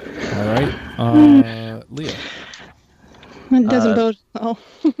 All right, Leah. It doesn't bode. Oh.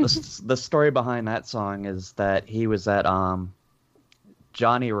 The story behind that song is that he was at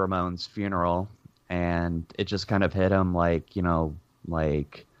Johnny Ramone's funeral, and it just kind of hit him like,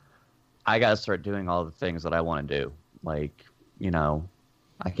 I gotta start doing all the things that I want to do. Like,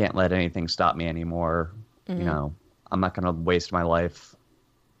 I can't let anything stop me anymore. Mm-hmm. I'm not gonna waste my life.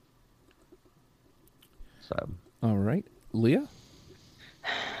 So. All right, Leah.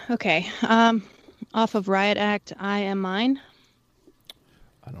 Okay. Off of Riot Act, I Am Mine.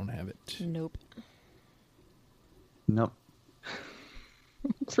 I don't have it. Nope. Nope.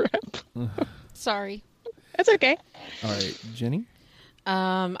 Crap. Sorry. That's okay. All right, Jenny.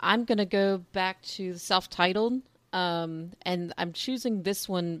 I'm gonna go back to the self-titled, and I'm choosing this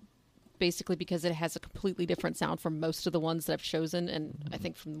one basically because it has a completely different sound from most of the ones that I've chosen, and I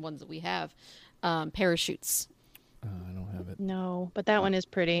think from the ones that we have. Parachutes. I don't have it. No, but that one is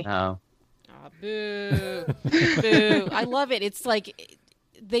pretty. No. Aw, boo. Boo. I love it. It's like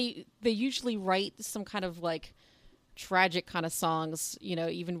they usually write some kind of like tragic kind of songs,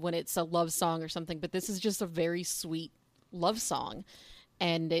 even when it's a love song or something, but this is just a very sweet love song.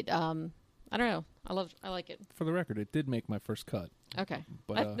 And it I don't know. I like it. For the record, it did make my first cut. Okay.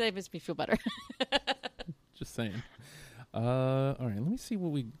 But That makes me feel better. just saying. All right, let me see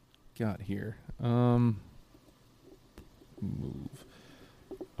what we got here. Move.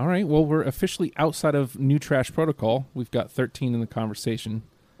 All right, well, we're officially outside of New Trash Protocol. We've got 13 in the conversation,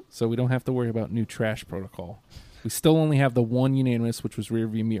 so we don't have to worry about New Trash Protocol. We still only have the one unanimous, which was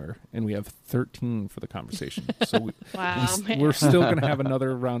Rearview Mirror, and we have 13 for the conversation. So Wow, we're still going to have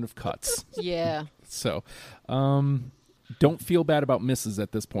another round of cuts. Yeah. So don't feel bad about misses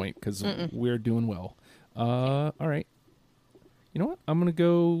at this point because we're doing well. All right. You know what? I'm going to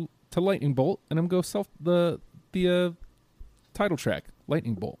go to Lightning Bolt, and I'm going to go the title track,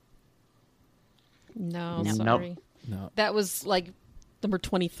 Lightning Bolt. No, Nope. sorry. No. That was like number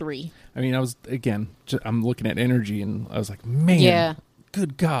 23. I mean, I was, again, I'm looking at energy, and I was like, man, Yeah.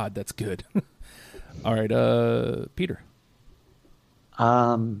 good God, that's good. All right, Peter.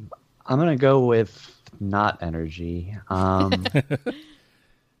 I'm gonna go with not energy.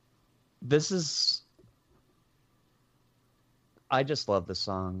 This is. I just love this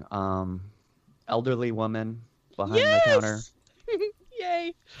song. Elderly woman behind the counter.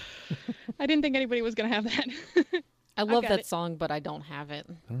 Yay. I didn't think anybody was going to have that. I love got that it. song, but I don't have it.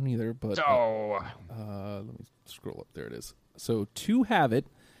 I don't either, but let me scroll up. There it is. So 2 have it,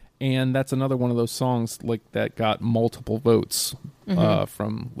 and that's another one of those songs like that got multiple votes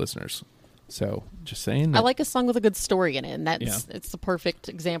from listeners. So just saying. I like a song with a good story in it, and Yeah. it's the perfect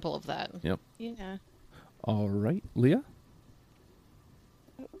example of that. Yep. Yeah. All right, Leah.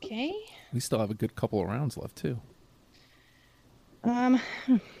 Okay. We still have a good couple of rounds left too.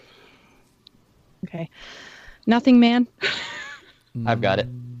 Okay. Nothing Man. I've got it.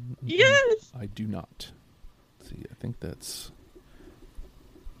 Yes. I do not. Let's see, I think that's.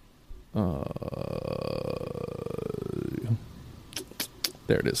 There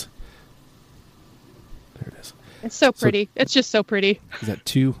it is. There it is. It's so pretty. It's just so pretty. Is that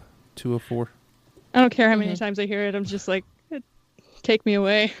 204? I don't care how many times I hear it. I'm just like, take me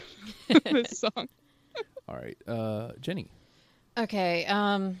away. This song. All right, Jenny. Okay,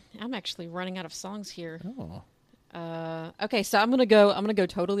 I'm actually running out of songs here. Oh, Okay, so I'm gonna go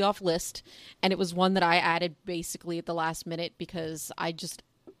totally off list, and it was one that I added basically at the last minute because I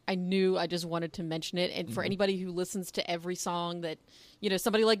knew I just wanted to mention it, and for anybody who listens to every song that,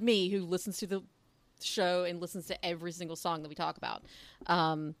 somebody like me who listens to the show and listens to every single song that we talk about,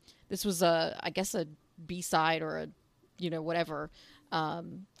 this was I guess a B-side or a, whatever,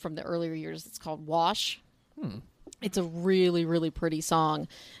 from the earlier years. It's called Wash. It's a really, really pretty song.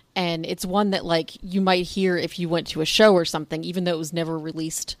 And it's one that, like, you might hear if you went to a show or something, even though it was never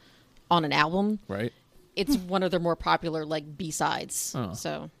released on an album. right. It's one of their more popular, like, B-sides. Oh.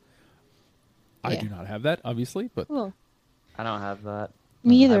 So, I yeah. do not have that, obviously, but Cool. I don't have that.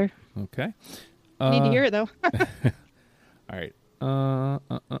 Me either. okay. I need to hear it though. All right. All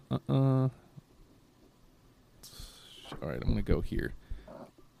right, I'm gonna go here.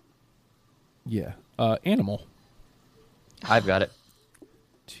 Yeah. Animal. I've got it.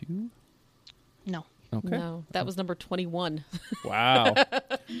 2. No. Okay. no, that was number 21. Wow.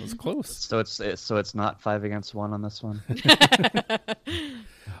 That was close. So it's not 5 against 1 on this one.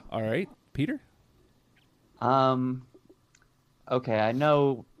 All right, Peter. Okay, I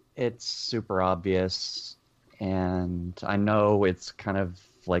know it's super obvious, and I know it's kind of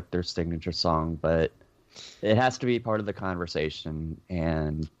like their signature song, but it has to be part of the conversation,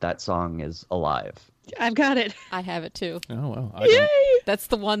 and that song is Alive. I've got it. I have it too. Oh well, Yay! That's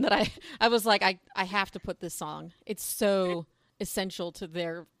the one that I was like, I have to put this song. It's so essential to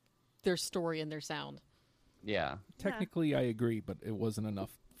their story and their sound. Yeah. Technically, I agree, but it wasn't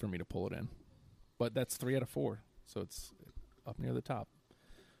enough for me to pull it in. But that's 3 out of 4, so it's up near the top.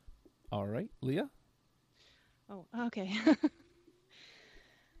 All right, Leah? Oh, okay.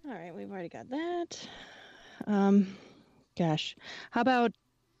 All right, we've already got that. Gosh, how about?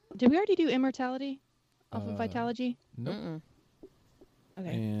 Did we already do Immortality off of Vitalogy? Nope. Mm-mm.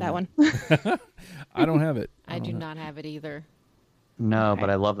 Okay, And- that one. I don't have it. I do not have it either. No, Okay. but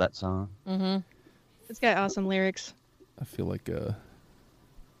I love that song. Mm-hmm. It's got awesome lyrics. I feel like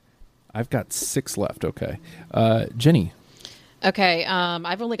I've got 6 left. Okay. Jenny. Okay,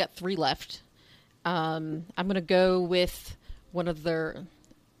 I've only got 3 left. I'm going to go with one of their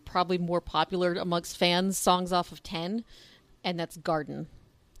probably more popular amongst fans songs off of 10, and that's Garden.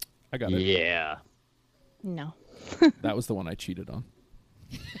 I got it. Yeah. No. That was the one I cheated on.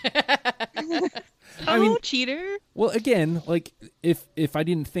 Oh, mean- cheater! Well, again, like if I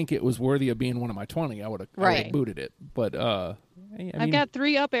didn't think it was worthy of being one of my 20, I would have Right. booted it. But I mean, I've got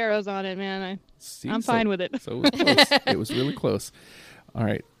 3 up arrows on it, man. see, I'm so- fine with it. So it was close. It was really close. All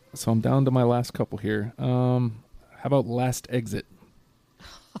right, so I'm down to my last couple here. How about Last Exit?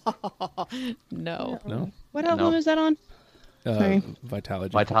 No. No, What album No. is that on? Sorry.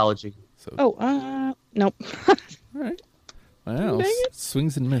 Vitalogy. Vitalogy. So Oh, nope. all right. Wow, Dang it.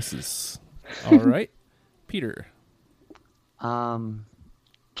 swings and misses. All right, Peter.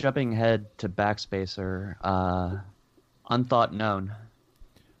 Jumping ahead to Backspacer, Unthought Known.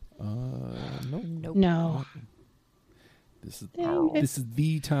 Nope. Nope. No. This is Dang it. this is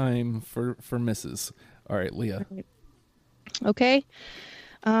the time for misses. All right, Leah. Okay.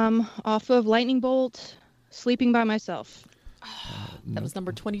 Off of Lightning Bolt, Sleeping by Myself. That was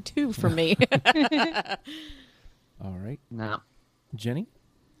number 22 for me. All right, No. Jenny.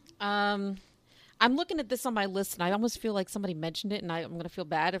 I'm looking at this on my list, and I almost feel like somebody mentioned it, and I'm going to feel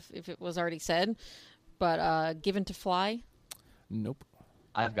bad if it was already said. But Given to Fly. Nope.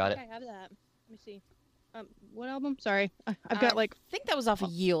 I've got it. I have that. Let me see. What album? Sorry. I've got I think that was off of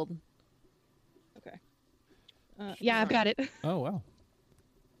Yield. Okay. Yeah, I've got it. Oh wow.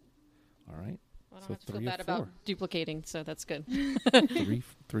 All right. I don't So have to feel 3 of bad about 4. duplicating, so that's good.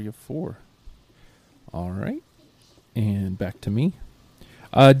 three of 4. All right, and back to me.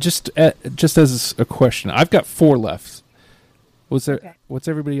 Just as a question, I've got 4 left. Okay. What's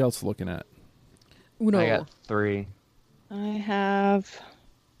everybody else looking at? Uno. I got 3. I have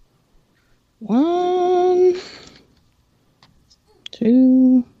 1,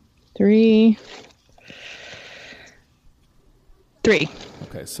 2, 3, 3.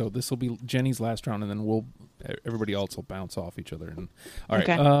 Okay, so this will be Jenny's last round, and then everybody else will bounce off each other. And all right,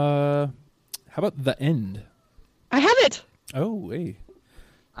 Okay. how about The End? I have it. Oh, hey,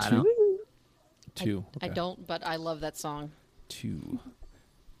 I don't. 2. I Okay. don't, but I love that song. 2.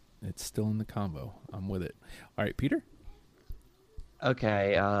 It's still in the combo. I'm with it. All right, Peter.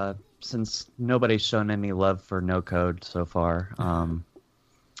 Okay, since nobody's shown any love for No Code so far,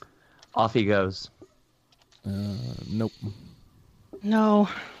 off he goes, Nope. No.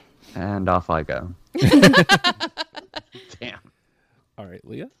 and off I go. Damn. All right,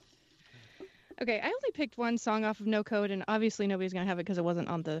 Leah. Okay, I only picked one song off of No Code, and obviously nobody's gonna have it because it wasn't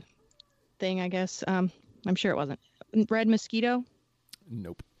on the thing. I guess. I'm sure it wasn't. Red Mosquito.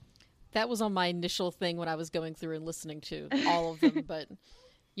 Nope. That was on my initial thing when I was going through and listening to all of them, but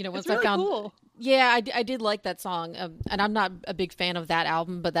once It's really I found, cool. yeah, I did like that song, and I'm not a big fan of that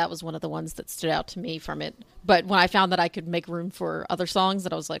album, but that was one of the ones that stood out to me from it. But when I found that I could make room for other songs,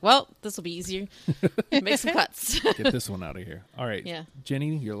 that I was like, well, this will be easier. Make some cuts. Get this one out of here. All right. Yeah.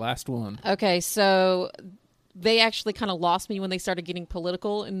 Jenny, your last one. Okay, so they actually kind of lost me when they started getting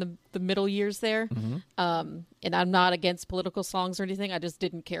political in the middle years there. And I'm not against political songs or anything. I just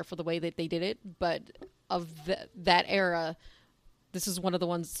didn't care for the way that they did it. But of that era, this is one of the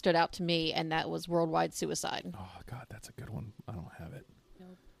ones that stood out to me, and that was Worldwide Suicide. Oh God, that's a good one. I don't have it.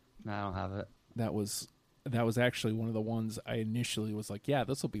 No, I don't have it. That was actually one of the ones I initially was like, yeah,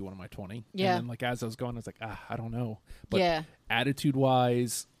 this will be one of my 20. Yeah. And then like as I was going, I was like, I don't know. But Yeah. attitude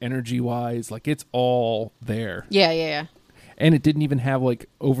wise, energy wise, like it's all there. Yeah. And it didn't even have like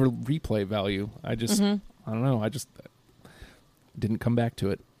over replay value. I just I don't know. I just didn't come back to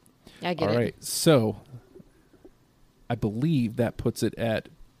it. I get All it. right. So I believe that puts it at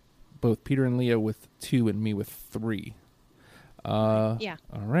both Peter and Leah with 2 and me with 3. Yeah.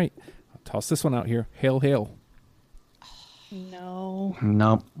 All right. I'll toss this one out here. Hail, hail. No.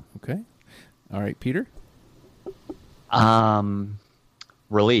 Nope. Okay. All right, Peter.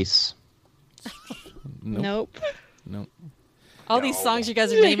 Release. Nope. Nope. Nope. All these songs you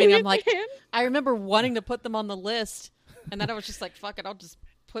guys are naming, I'm like, I remember wanting to put them on the list, and then I was just like, fuck it, I'll just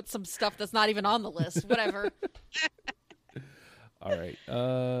put some stuff that's not even on the list. Whatever. All right.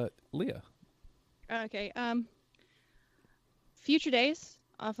 Leah. Okay. Future Days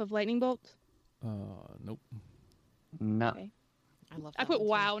off of Lightning Bolt. Nope. No. Okay. I love I that put one, too.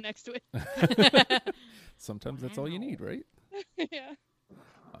 wow next to it. Sometimes that's all you need, right? Yeah.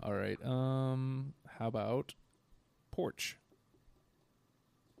 All right. How about Porch?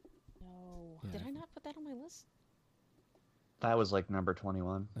 No. Yeah. Did I not put that on my list? That was like number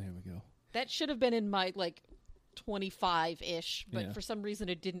 21. There we go. That should have been in my, like, 25-ish, but Yeah. for some reason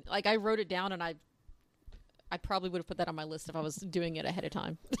it didn't. Like, I wrote it down, and I probably would have put that on my list if I was doing it ahead of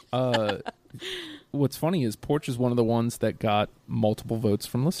time. What's funny is Porch is one of the ones that got multiple votes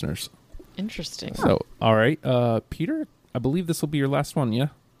from listeners. Interesting. So, all right. Peter, I believe this will be your last one, yeah?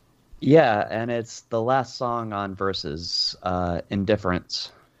 Yeah, and it's the last song on Versus,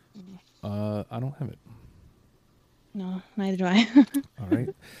 Indifference. I don't have it. No, neither do I. All right.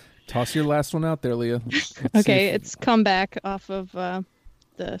 Toss your last one out there, Leah. Let's see Okay, if- it's Comeback off of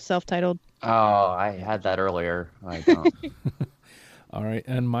the self-titled. Oh, I had that earlier. I don't. All right.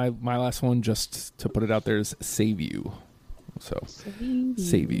 And my last one, just to put it out there, is Save You. So,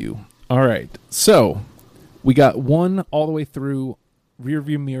 Save You. All right. So, we got one all the way through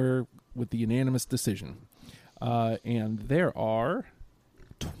Rearview Mirror with the unanimous decision. And there are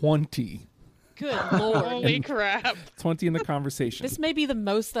 20. Good Lord. Holy crap. 20 in the conversation. This may be the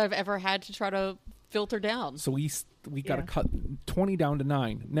most I've ever had to try to filter down. So we got to Yeah. cut 20 down to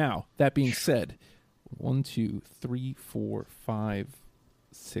 9. Now, that being said, 1, 2, 3, 4, 5,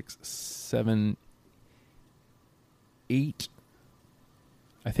 6, 7, 8.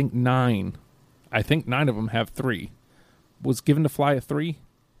 I think 9. I think 9 of them have 3. Was Given to Fly a 3?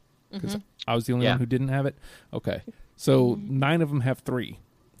 Because I was the only Yeah. one who didn't have it. Okay. So 9 of them have 3.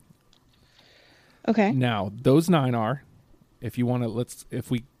 Okay. Now, those 9 are, if you want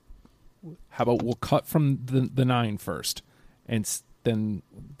to, how about we'll cut from the 9 first, and then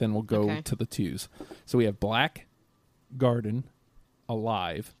we'll go Okay. to the 2s. So we have Black, Garden,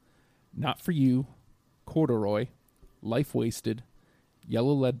 Alive, Not For You, Corduroy, Life Wasted,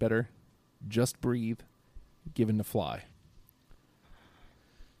 Yellow Ledbetter, Just Breathe, Given to Fly.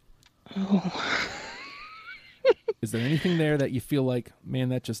 Oh. Is there anything there that you feel like, man,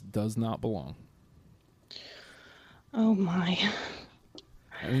 that just does not belong? Oh my.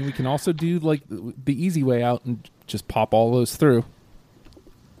 I mean, we can also do like the easy way out and just pop all those through.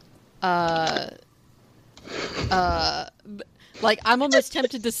 Like, I'm almost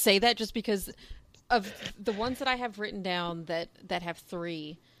tempted to say that just because of the ones that I have written down that have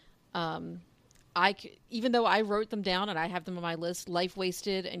 3. Even though I wrote them down and I have them on my list, Life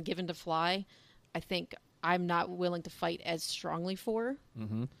Wasted and Given to Fly, I think I'm not willing to fight as strongly for.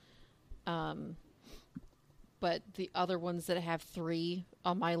 Mm-hmm. But the other ones that have 3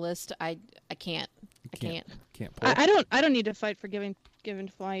 on my list, I can't. I can't. Can't pull. I don't need to fight for Given to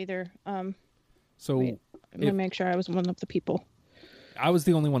Fly either. So Wait, I'm gonna make sure I was one of the people. I was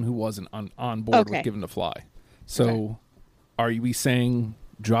the only one who wasn't on board Okay. with Given to Fly. So are we saying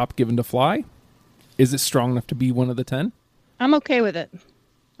drop Given to Fly? Is it strong enough to be one of the 10? I'm okay with it.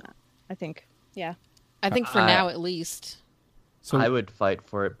 I think. Yeah. I think for now, at least. So I would fight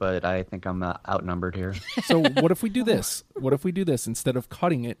for it, but I think I'm outnumbered here. So what if we do this? What if we do this? Instead of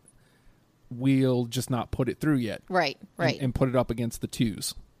cutting it, we'll just not put it through yet. Right. Right. And put it up against the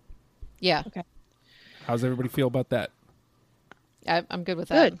 2s. Yeah. Okay. How's everybody feel about that? I'm good with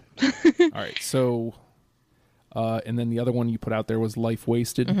that. Good. All right. So, and then the other one you put out there was Life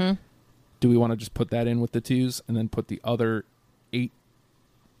Wasted. Mm-hmm. Do we want to just put that in with the 2s and then put the other 8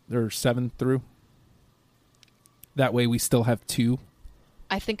 or 7 through? That way we still have 2.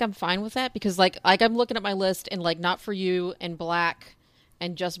 I think I'm fine with that because like I'm looking at my list and like Not For You and Black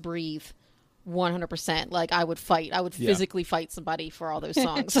and Just Breathe 100%. Like I would fight. I would physically fight somebody for all those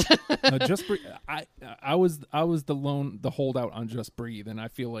songs. Just Breathe. I was the holdout on Just Breathe, and I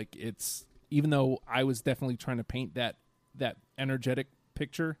feel like it's, even though I was definitely trying to paint that energetic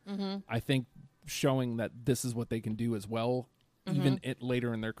picture, I think showing that this is what they can do as well, even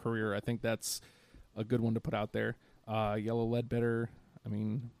later in their career, I think that's a good one to put out there. Yellow Ledbetter, I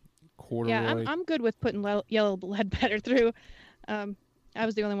mean, Corduroy. Yeah, I'm good with putting Yellow Ledbetter through. I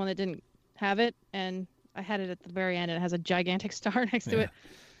was the only one that didn't have it, and I had it at the very end, and it has a gigantic star next to it.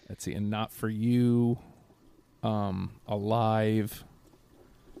 Let's see, and Not For You, Alive,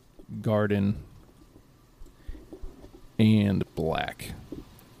 Garden, and Black.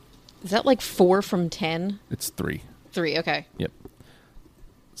 Is that like 4 from 10? It's 3. 3, okay. Yep.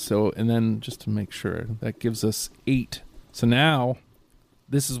 So, and then just to make sure, that gives us 8. So now,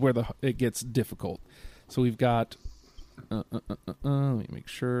 this is where it gets difficult. So we've got, let me make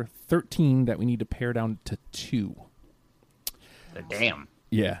sure, 13 that we need to pare down to 2. Damn.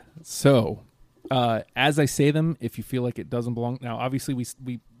 Yeah. So, as I say them, if you feel like it doesn't belong, now obviously we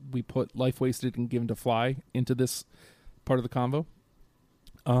put Life Wasted and Given to Fly into this part of the convo.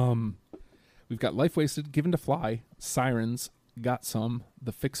 We've got Life Wasted, Given to Fly, Sirens, Got Some,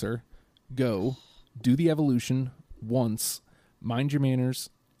 The Fixer, Go, Do the Evolution, Once, Mind Your Manners,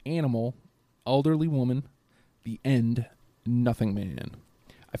 Animal, Elderly Woman, The End, Nothing Man.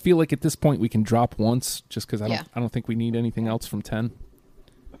 I feel like at this point we can drop Once just because I don't think we need anything else from 10.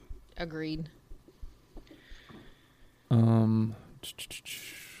 Agreed. What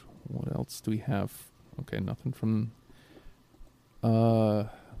else do we have? Okay, nothing from.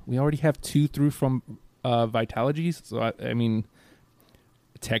 We already have 2 through from Vitalogy, so I mean,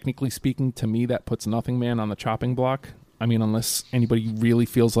 technically speaking, to me that puts Nothing Man on the chopping block. I mean, unless anybody really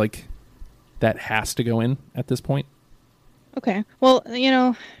feels like that has to go in at this point. Okay. Well,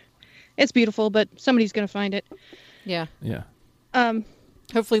 it's beautiful, but somebody's going to find it. Yeah. Yeah.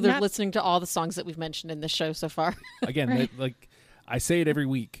 Hopefully they're listening to all the songs that we've mentioned in this show so far. Again, right. I say it every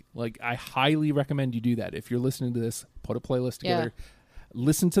week. Like, I highly recommend you do that. If you're listening to this, put a playlist together. Yeah.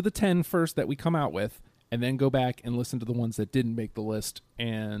 Listen to the 10 first that we come out with, and then go back and listen to the ones that didn't make the list,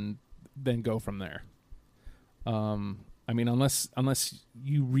 and then go from there. I mean, unless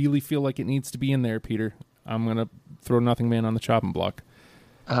you really feel like it needs to be in there, Peter, I'm going to throw Nothing Man on the chopping block.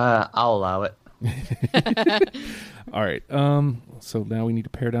 I'll allow it. All right. So now we need to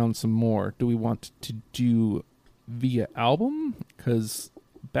pare down some more. Do we want to do via album? Because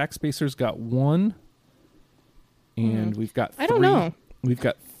Backspacer's got 1, and we've got 3. I don't know. We've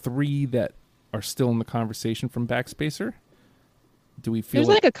got 3 that are still in the conversation from Backspacer. Do we feel there's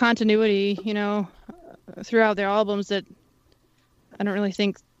like a continuity, throughout their albums that I don't really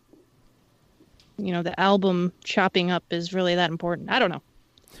think, the album chopping up is really that important. I don't know.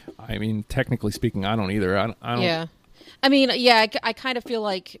 I mean, technically speaking, I don't either. I don't. Yeah. I mean, yeah, I kind of feel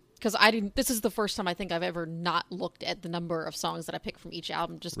like, because this is the first time I think I've ever not looked at the number of songs that I picked from each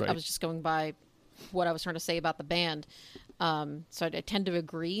album. Right. I was just going by what I was trying to say about the band. So I tend to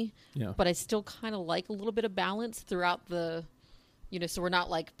agree, but I still kind of like a little bit of balance throughout the, so we're not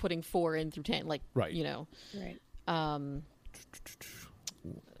like putting 4 in through 10, like, right. Right.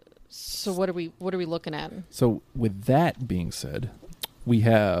 So what are we looking at? So with that being said, we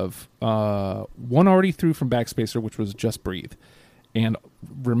have 1 already through from Backspacer, which was Just Breathe, and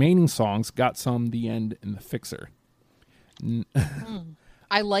remaining songs, Got Some, The End, and The Fixer.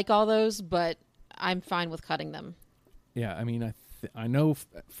 I like all those, but I'm fine with cutting them. Yeah, I mean, I know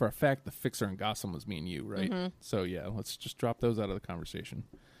for a fact The Fixer and Got Some was me and you, right? Mm-hmm. So yeah, let's just drop those out of the conversation.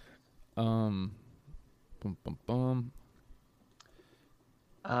 Bum, bum, bum.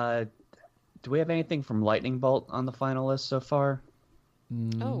 Do we have anything from Lightning Bolt on the final list so far?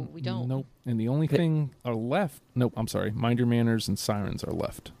 Oh, we don't. Nope. And the only thing are left. Nope. I'm sorry. Mind Your Manners and Sirens are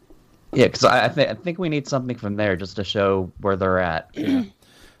left. Yeah, because I think we need something from there just to show where they're at. Yeah.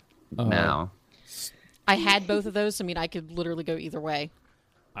 Now. I had both of those. I mean, I could literally go either way.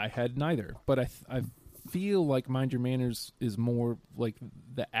 I had neither, but I feel like Mind Your Manners is more like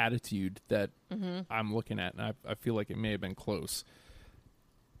the attitude that I'm looking at, and I feel like it may have been close.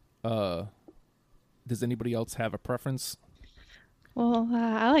 Does anybody else have a preference? Well,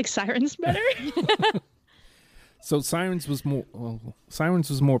 I like Sirens better. So Sirens was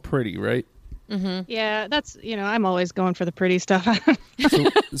more pretty, right? Mm-hmm. Yeah, that's I'm always going for the pretty stuff.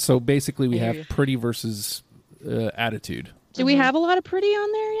 so basically, we have pretty versus attitude. Do we have a lot of pretty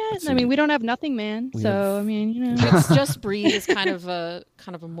on there yet? I mean, we don't have Nothing Man, I mean, It's Just Breathe is kind of a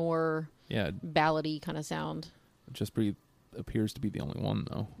more ballady kind of sound. Just Breathe appears to be the only one,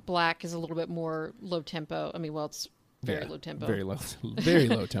 though. Black is a little bit more low tempo. I mean, well, it's very low tempo. Very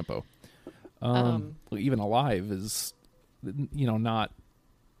low tempo. Even Alive is,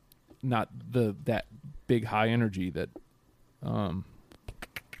 not that big high energy that.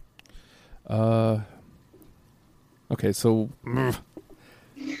 Okay, so.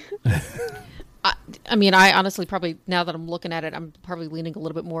 I mean, I honestly probably, now that I'm looking at it, I'm probably leaning a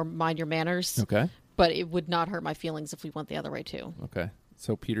little bit more Mind Your Manners. Okay. But it would not hurt my feelings if we went the other way, too. Okay.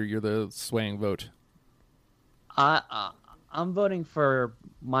 So, Peter, you're the swaying vote. I'm voting for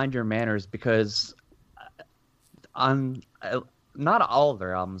Mind Your Manners because on not all of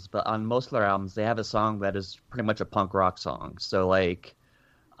their albums, but on most of their albums, they have a song that is pretty much a punk rock song. So, like,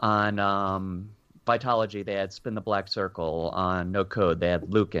 on Vitology, they had Spin the Black Circle. On No Code, they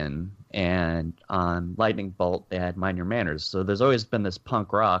had Lucan. And on Lightning Bolt, they had Mind Your Manners. So there's always been this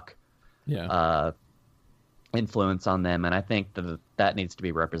punk rock influence on them, and I think that needs to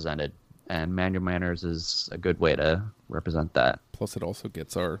be represented. And Mind Your Manners is a good way to represent that. Plus, it also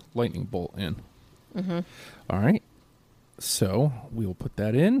gets our Lightning Bolt in. Mm-hmm. All right. So we will put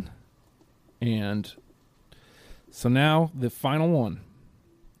that in. And so now the final one.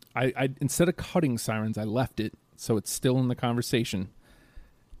 I instead of cutting Sirens, I left it so it's still in the conversation.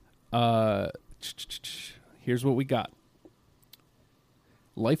 Here's what we got.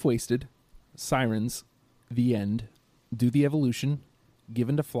 Life Wasted, Sirens, The End, Do the Evolution,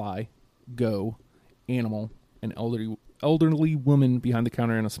 Given to Fly, Go, Animal, and elderly woman behind the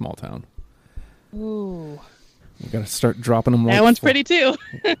counter in a small town. Ooh. We got to start dropping them. That one's pretty too.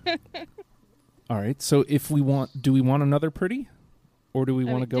 All right. So if we want, do we want another pretty, or do we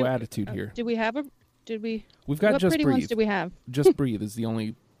want to go attitude here? We've got what Just pretty Breathe. ones do we have? Just Breathe is the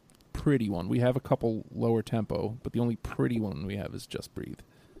only pretty one. We have a couple lower tempo, but the only pretty one we have is Just Breathe.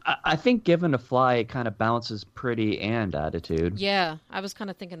 I think Given to Fly kind of balances pretty and attitude. Yeah, I was kind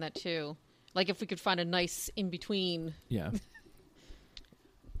of thinking that too. Like if we could find a nice in between. Yeah.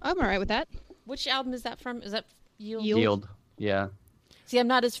 I'm all right with that. Which album is that from? Is that Yield? Yield. Yeah. See, I'm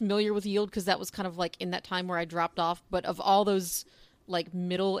not as familiar with Yield because that was kind of like in that time where I dropped off. But of all those like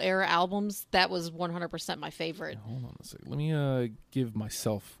middle era albums, that was 100% my favorite. Yeah, hold on a second. Let me give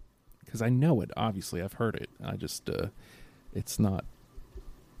myself, because I know it. Obviously, I've heard it. I just it's not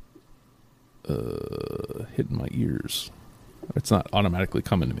hitting my ears. It's not automatically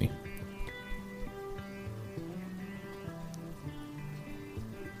coming to me.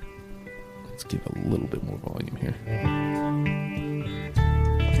 Let's give a little bit more volume here.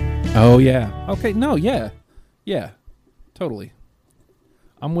 Oh yeah. Okay. No. Yeah. Yeah. Totally.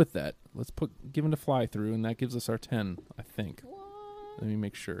 I'm with that. Let's put Given to Fly through, and that gives us our 10. I think. What? Let me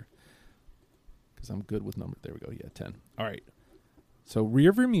make sure, because I'm good with numbers. There we go. Yeah, 10. All right. So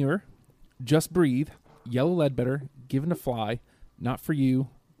Rearview Mirror, Just Breathe, Yellow Ledbetter, Given to Fly, Not For You,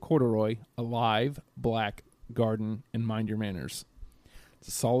 Corduroy, Alive, Black, Garden, and Mind Your Manners. It's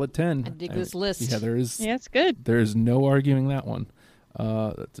a solid 10. I dig this list. Yeah, there is. Yeah, it's good. There is no arguing that one.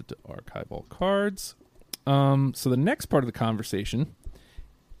 That's it to archive all cards. So the next part of the conversation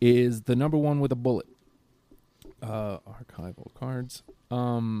is the number one with a bullet. Archive all cards.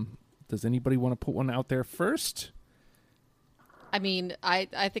 Does anybody want to put one out there first? I mean, I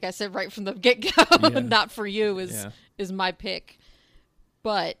think I said right from the get-go, Yeah. Not For You is my pick.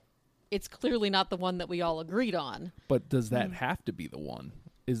 But it's clearly not the one that we all agreed on. But does that have to be the one?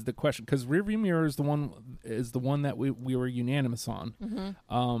 Is the question, because Rearview Mirror is the one that we were unanimous on.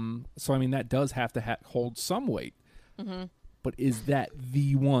 Mm-hmm. So I mean that does have to hold some weight. Mm-hmm. But is that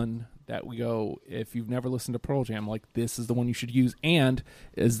the one that we go, if you've never listened to Pearl Jam, like this is the one you should use? And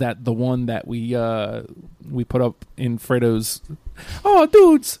is that the one that we put up in Fredo's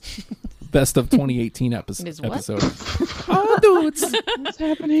dudes best of 2018 episode? Oh dudes, What's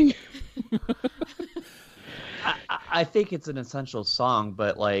happening? I think it's an essential song,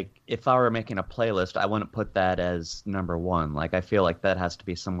 but like if I were making a playlist, I wouldn't put that as number one. Like I feel like that has to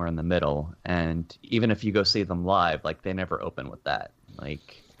be somewhere in the middle. And even if you go see them live, like they never open with that.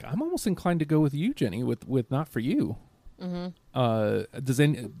 Like I'm almost inclined to go with you, Jenny, with Not For You.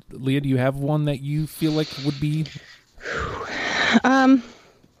 Mm-hmm. Leah, do you have one that you feel like would be? I'm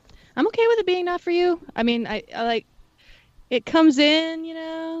okay with it being Not For You. I mean, I like it comes in,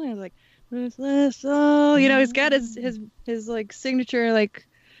 and it's like he's got his like signature like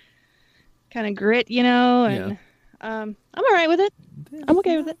kind of grit, and I'm all right with it. I'm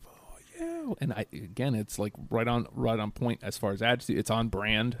okay with it. Yeah, and it's like right on point as far as attitude. It's on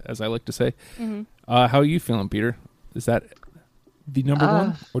brand, as I like to say. Mm-hmm. How are you feeling, Peter? Is that the number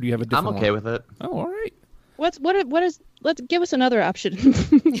one, or do you have a different one? I'm okay with it. Oh, all right. What is? Let's give us another option.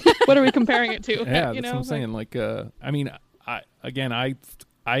 What are we comparing it to? Yeah, that's what I'm saying. Like, I mean, I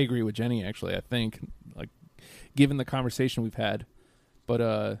agree with Jenny. Actually, I think like given the conversation we've had, but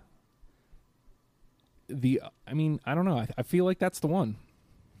I don't know. I feel like that's the one.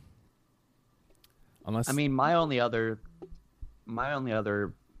 Unless my only other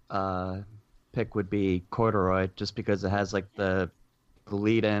pick would be Corduroy, just because it has like the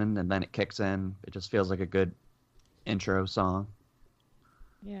lead in and then it kicks in. It just feels like a good intro song.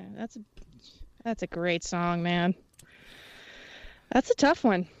 Yeah, that's a great song, man. That's a tough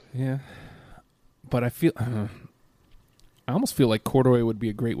one. Yeah, but I feel I almost feel like Corduroy would be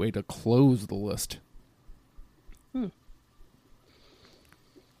a great way to close the list.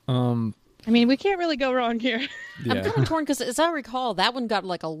 I mean, we can't really go wrong here. Yeah. I'm kind of torn because, as I recall, that one got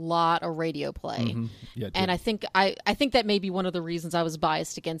like a lot of radio play, Mm-hmm. Yeah, it and did. I think that may be one of the reasons I was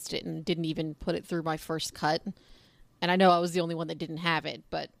biased against it and didn't even put it through my first cut. And I know I was the only one that didn't have it,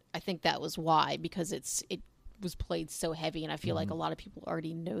 but I think that was why, because it was played so heavy, and I feel like a lot of people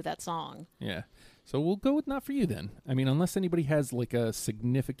already know that song. Yeah. So we'll go with not for you then. I mean, unless anybody has like a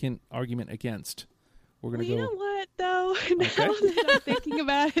significant argument against, we're going to Well, go. you know what, though? Now that I'm thinking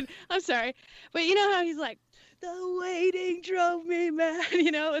about it, I'm sorry. But you know how he's like, the waiting drove me mad.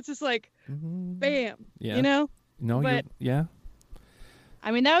 You know, it's just like, bam. Yeah. You know? No, but- yeah.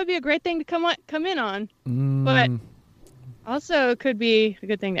 I mean, that would be a great thing to come in on. But also it could be a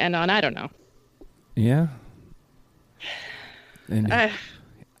good thing to end on. I don't know. Yeah. And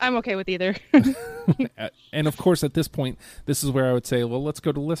I'm okay with either. and of course, at this point, this is where I would say, well, let's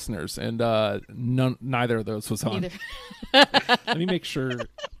go to listeners, and neither of those was on. Either. Let me make sure.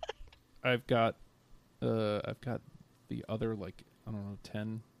 I've got the other, like, I don't know,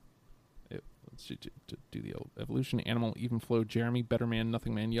 10. Let's do the evolution, animal, even flow, Jeremy, better man,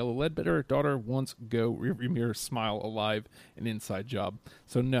 nothing man, yellow, Ledbetter, daughter, once, go, rearview mirror, smile, alive, an inside job.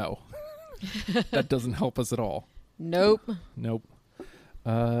 So no, that doesn't help us at all. Nope.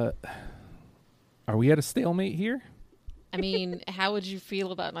 Are we at a stalemate here? I mean, how would you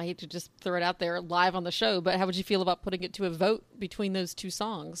feel about, and I hate to just throw it out there live on the show, but how would you feel about putting it to a vote between those two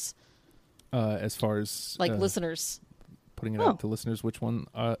songs? As far as listeners. Putting it out to listeners, which one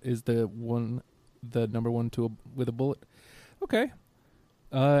is the number one with a bullet? Okay.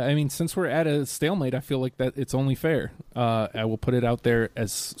 I mean, since we're at a stalemate, I feel like that it's only fair. I will put it out there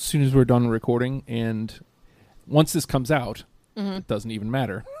as soon as we're done recording, and once this comes out, it doesn't even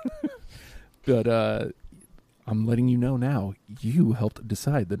matter. But I'm letting you know now, you helped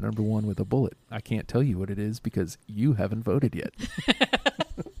decide the number one with a bullet. I can't tell you what it is because you haven't voted yet.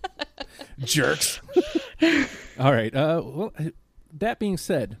 Jerks. All right. Well, that being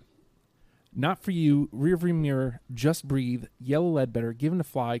said, not for you, rearview mirror, just breathe, yellow Ledbetter, given to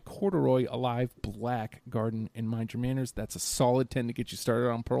fly, corduroy, alive, black, garden, and mind your manners. That's a solid 10 to get you started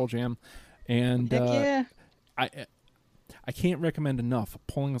on Pearl Jam. And Heck yeah. I can't recommend enough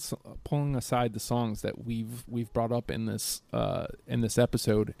pulling aside the songs that we've brought up in this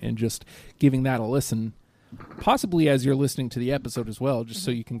episode and just giving that a listen. Possibly as you're listening to the episode as well, just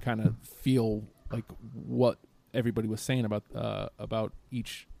so you can kind of feel like what everybody was saying about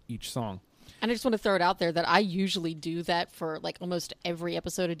each song. And I just want to throw it out there that I usually do that for like almost every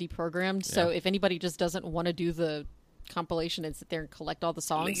episode of Deprogrammed. So if anybody just doesn't want to do the compilation and sit there and collect all the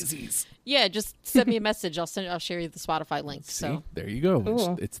songs, Lazies. Yeah, just send me a message. I'll share you the Spotify link. See, so there you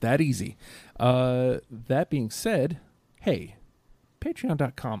go. It's that easy. That being said, hey,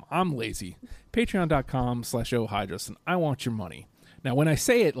 Patreon.com. I'm lazy. Patreon.com/ohhydrus, and I want your money. Now, when I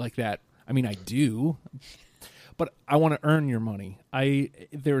say it like that, I mean I do, but I want to earn your money.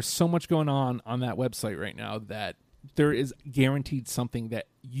 There's so much going on that website right now that there is guaranteed something that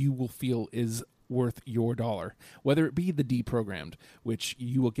you will feel is worth your dollar, whether it be the Deprogrammed, which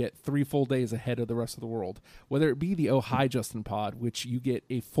you will get 3 full days ahead of the rest of the world, whether it be the Oh Hi Justin pod, which you get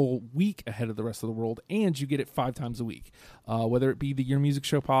a full week ahead of the rest of the world, and you get it 5 times a week, whether it be the Your Music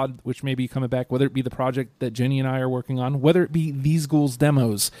Show pod, which may be coming back, whether it be the project that Jenny and I are working on, whether it be These Ghouls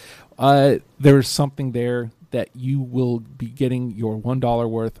demos, there's something there that you will be getting your $1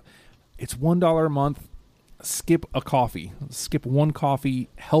 worth. It's $1 a month. Skip a coffee. Skip one coffee.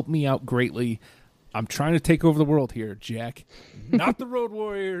 Help me out greatly. I'm trying to take over the world here, Jack. Not the Road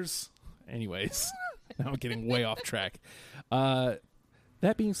Warriors. Anyways, now I'm getting way off track. That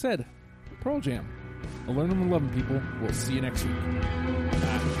being said, Pearl Jam. Learn them and love them, people. We'll see you next week.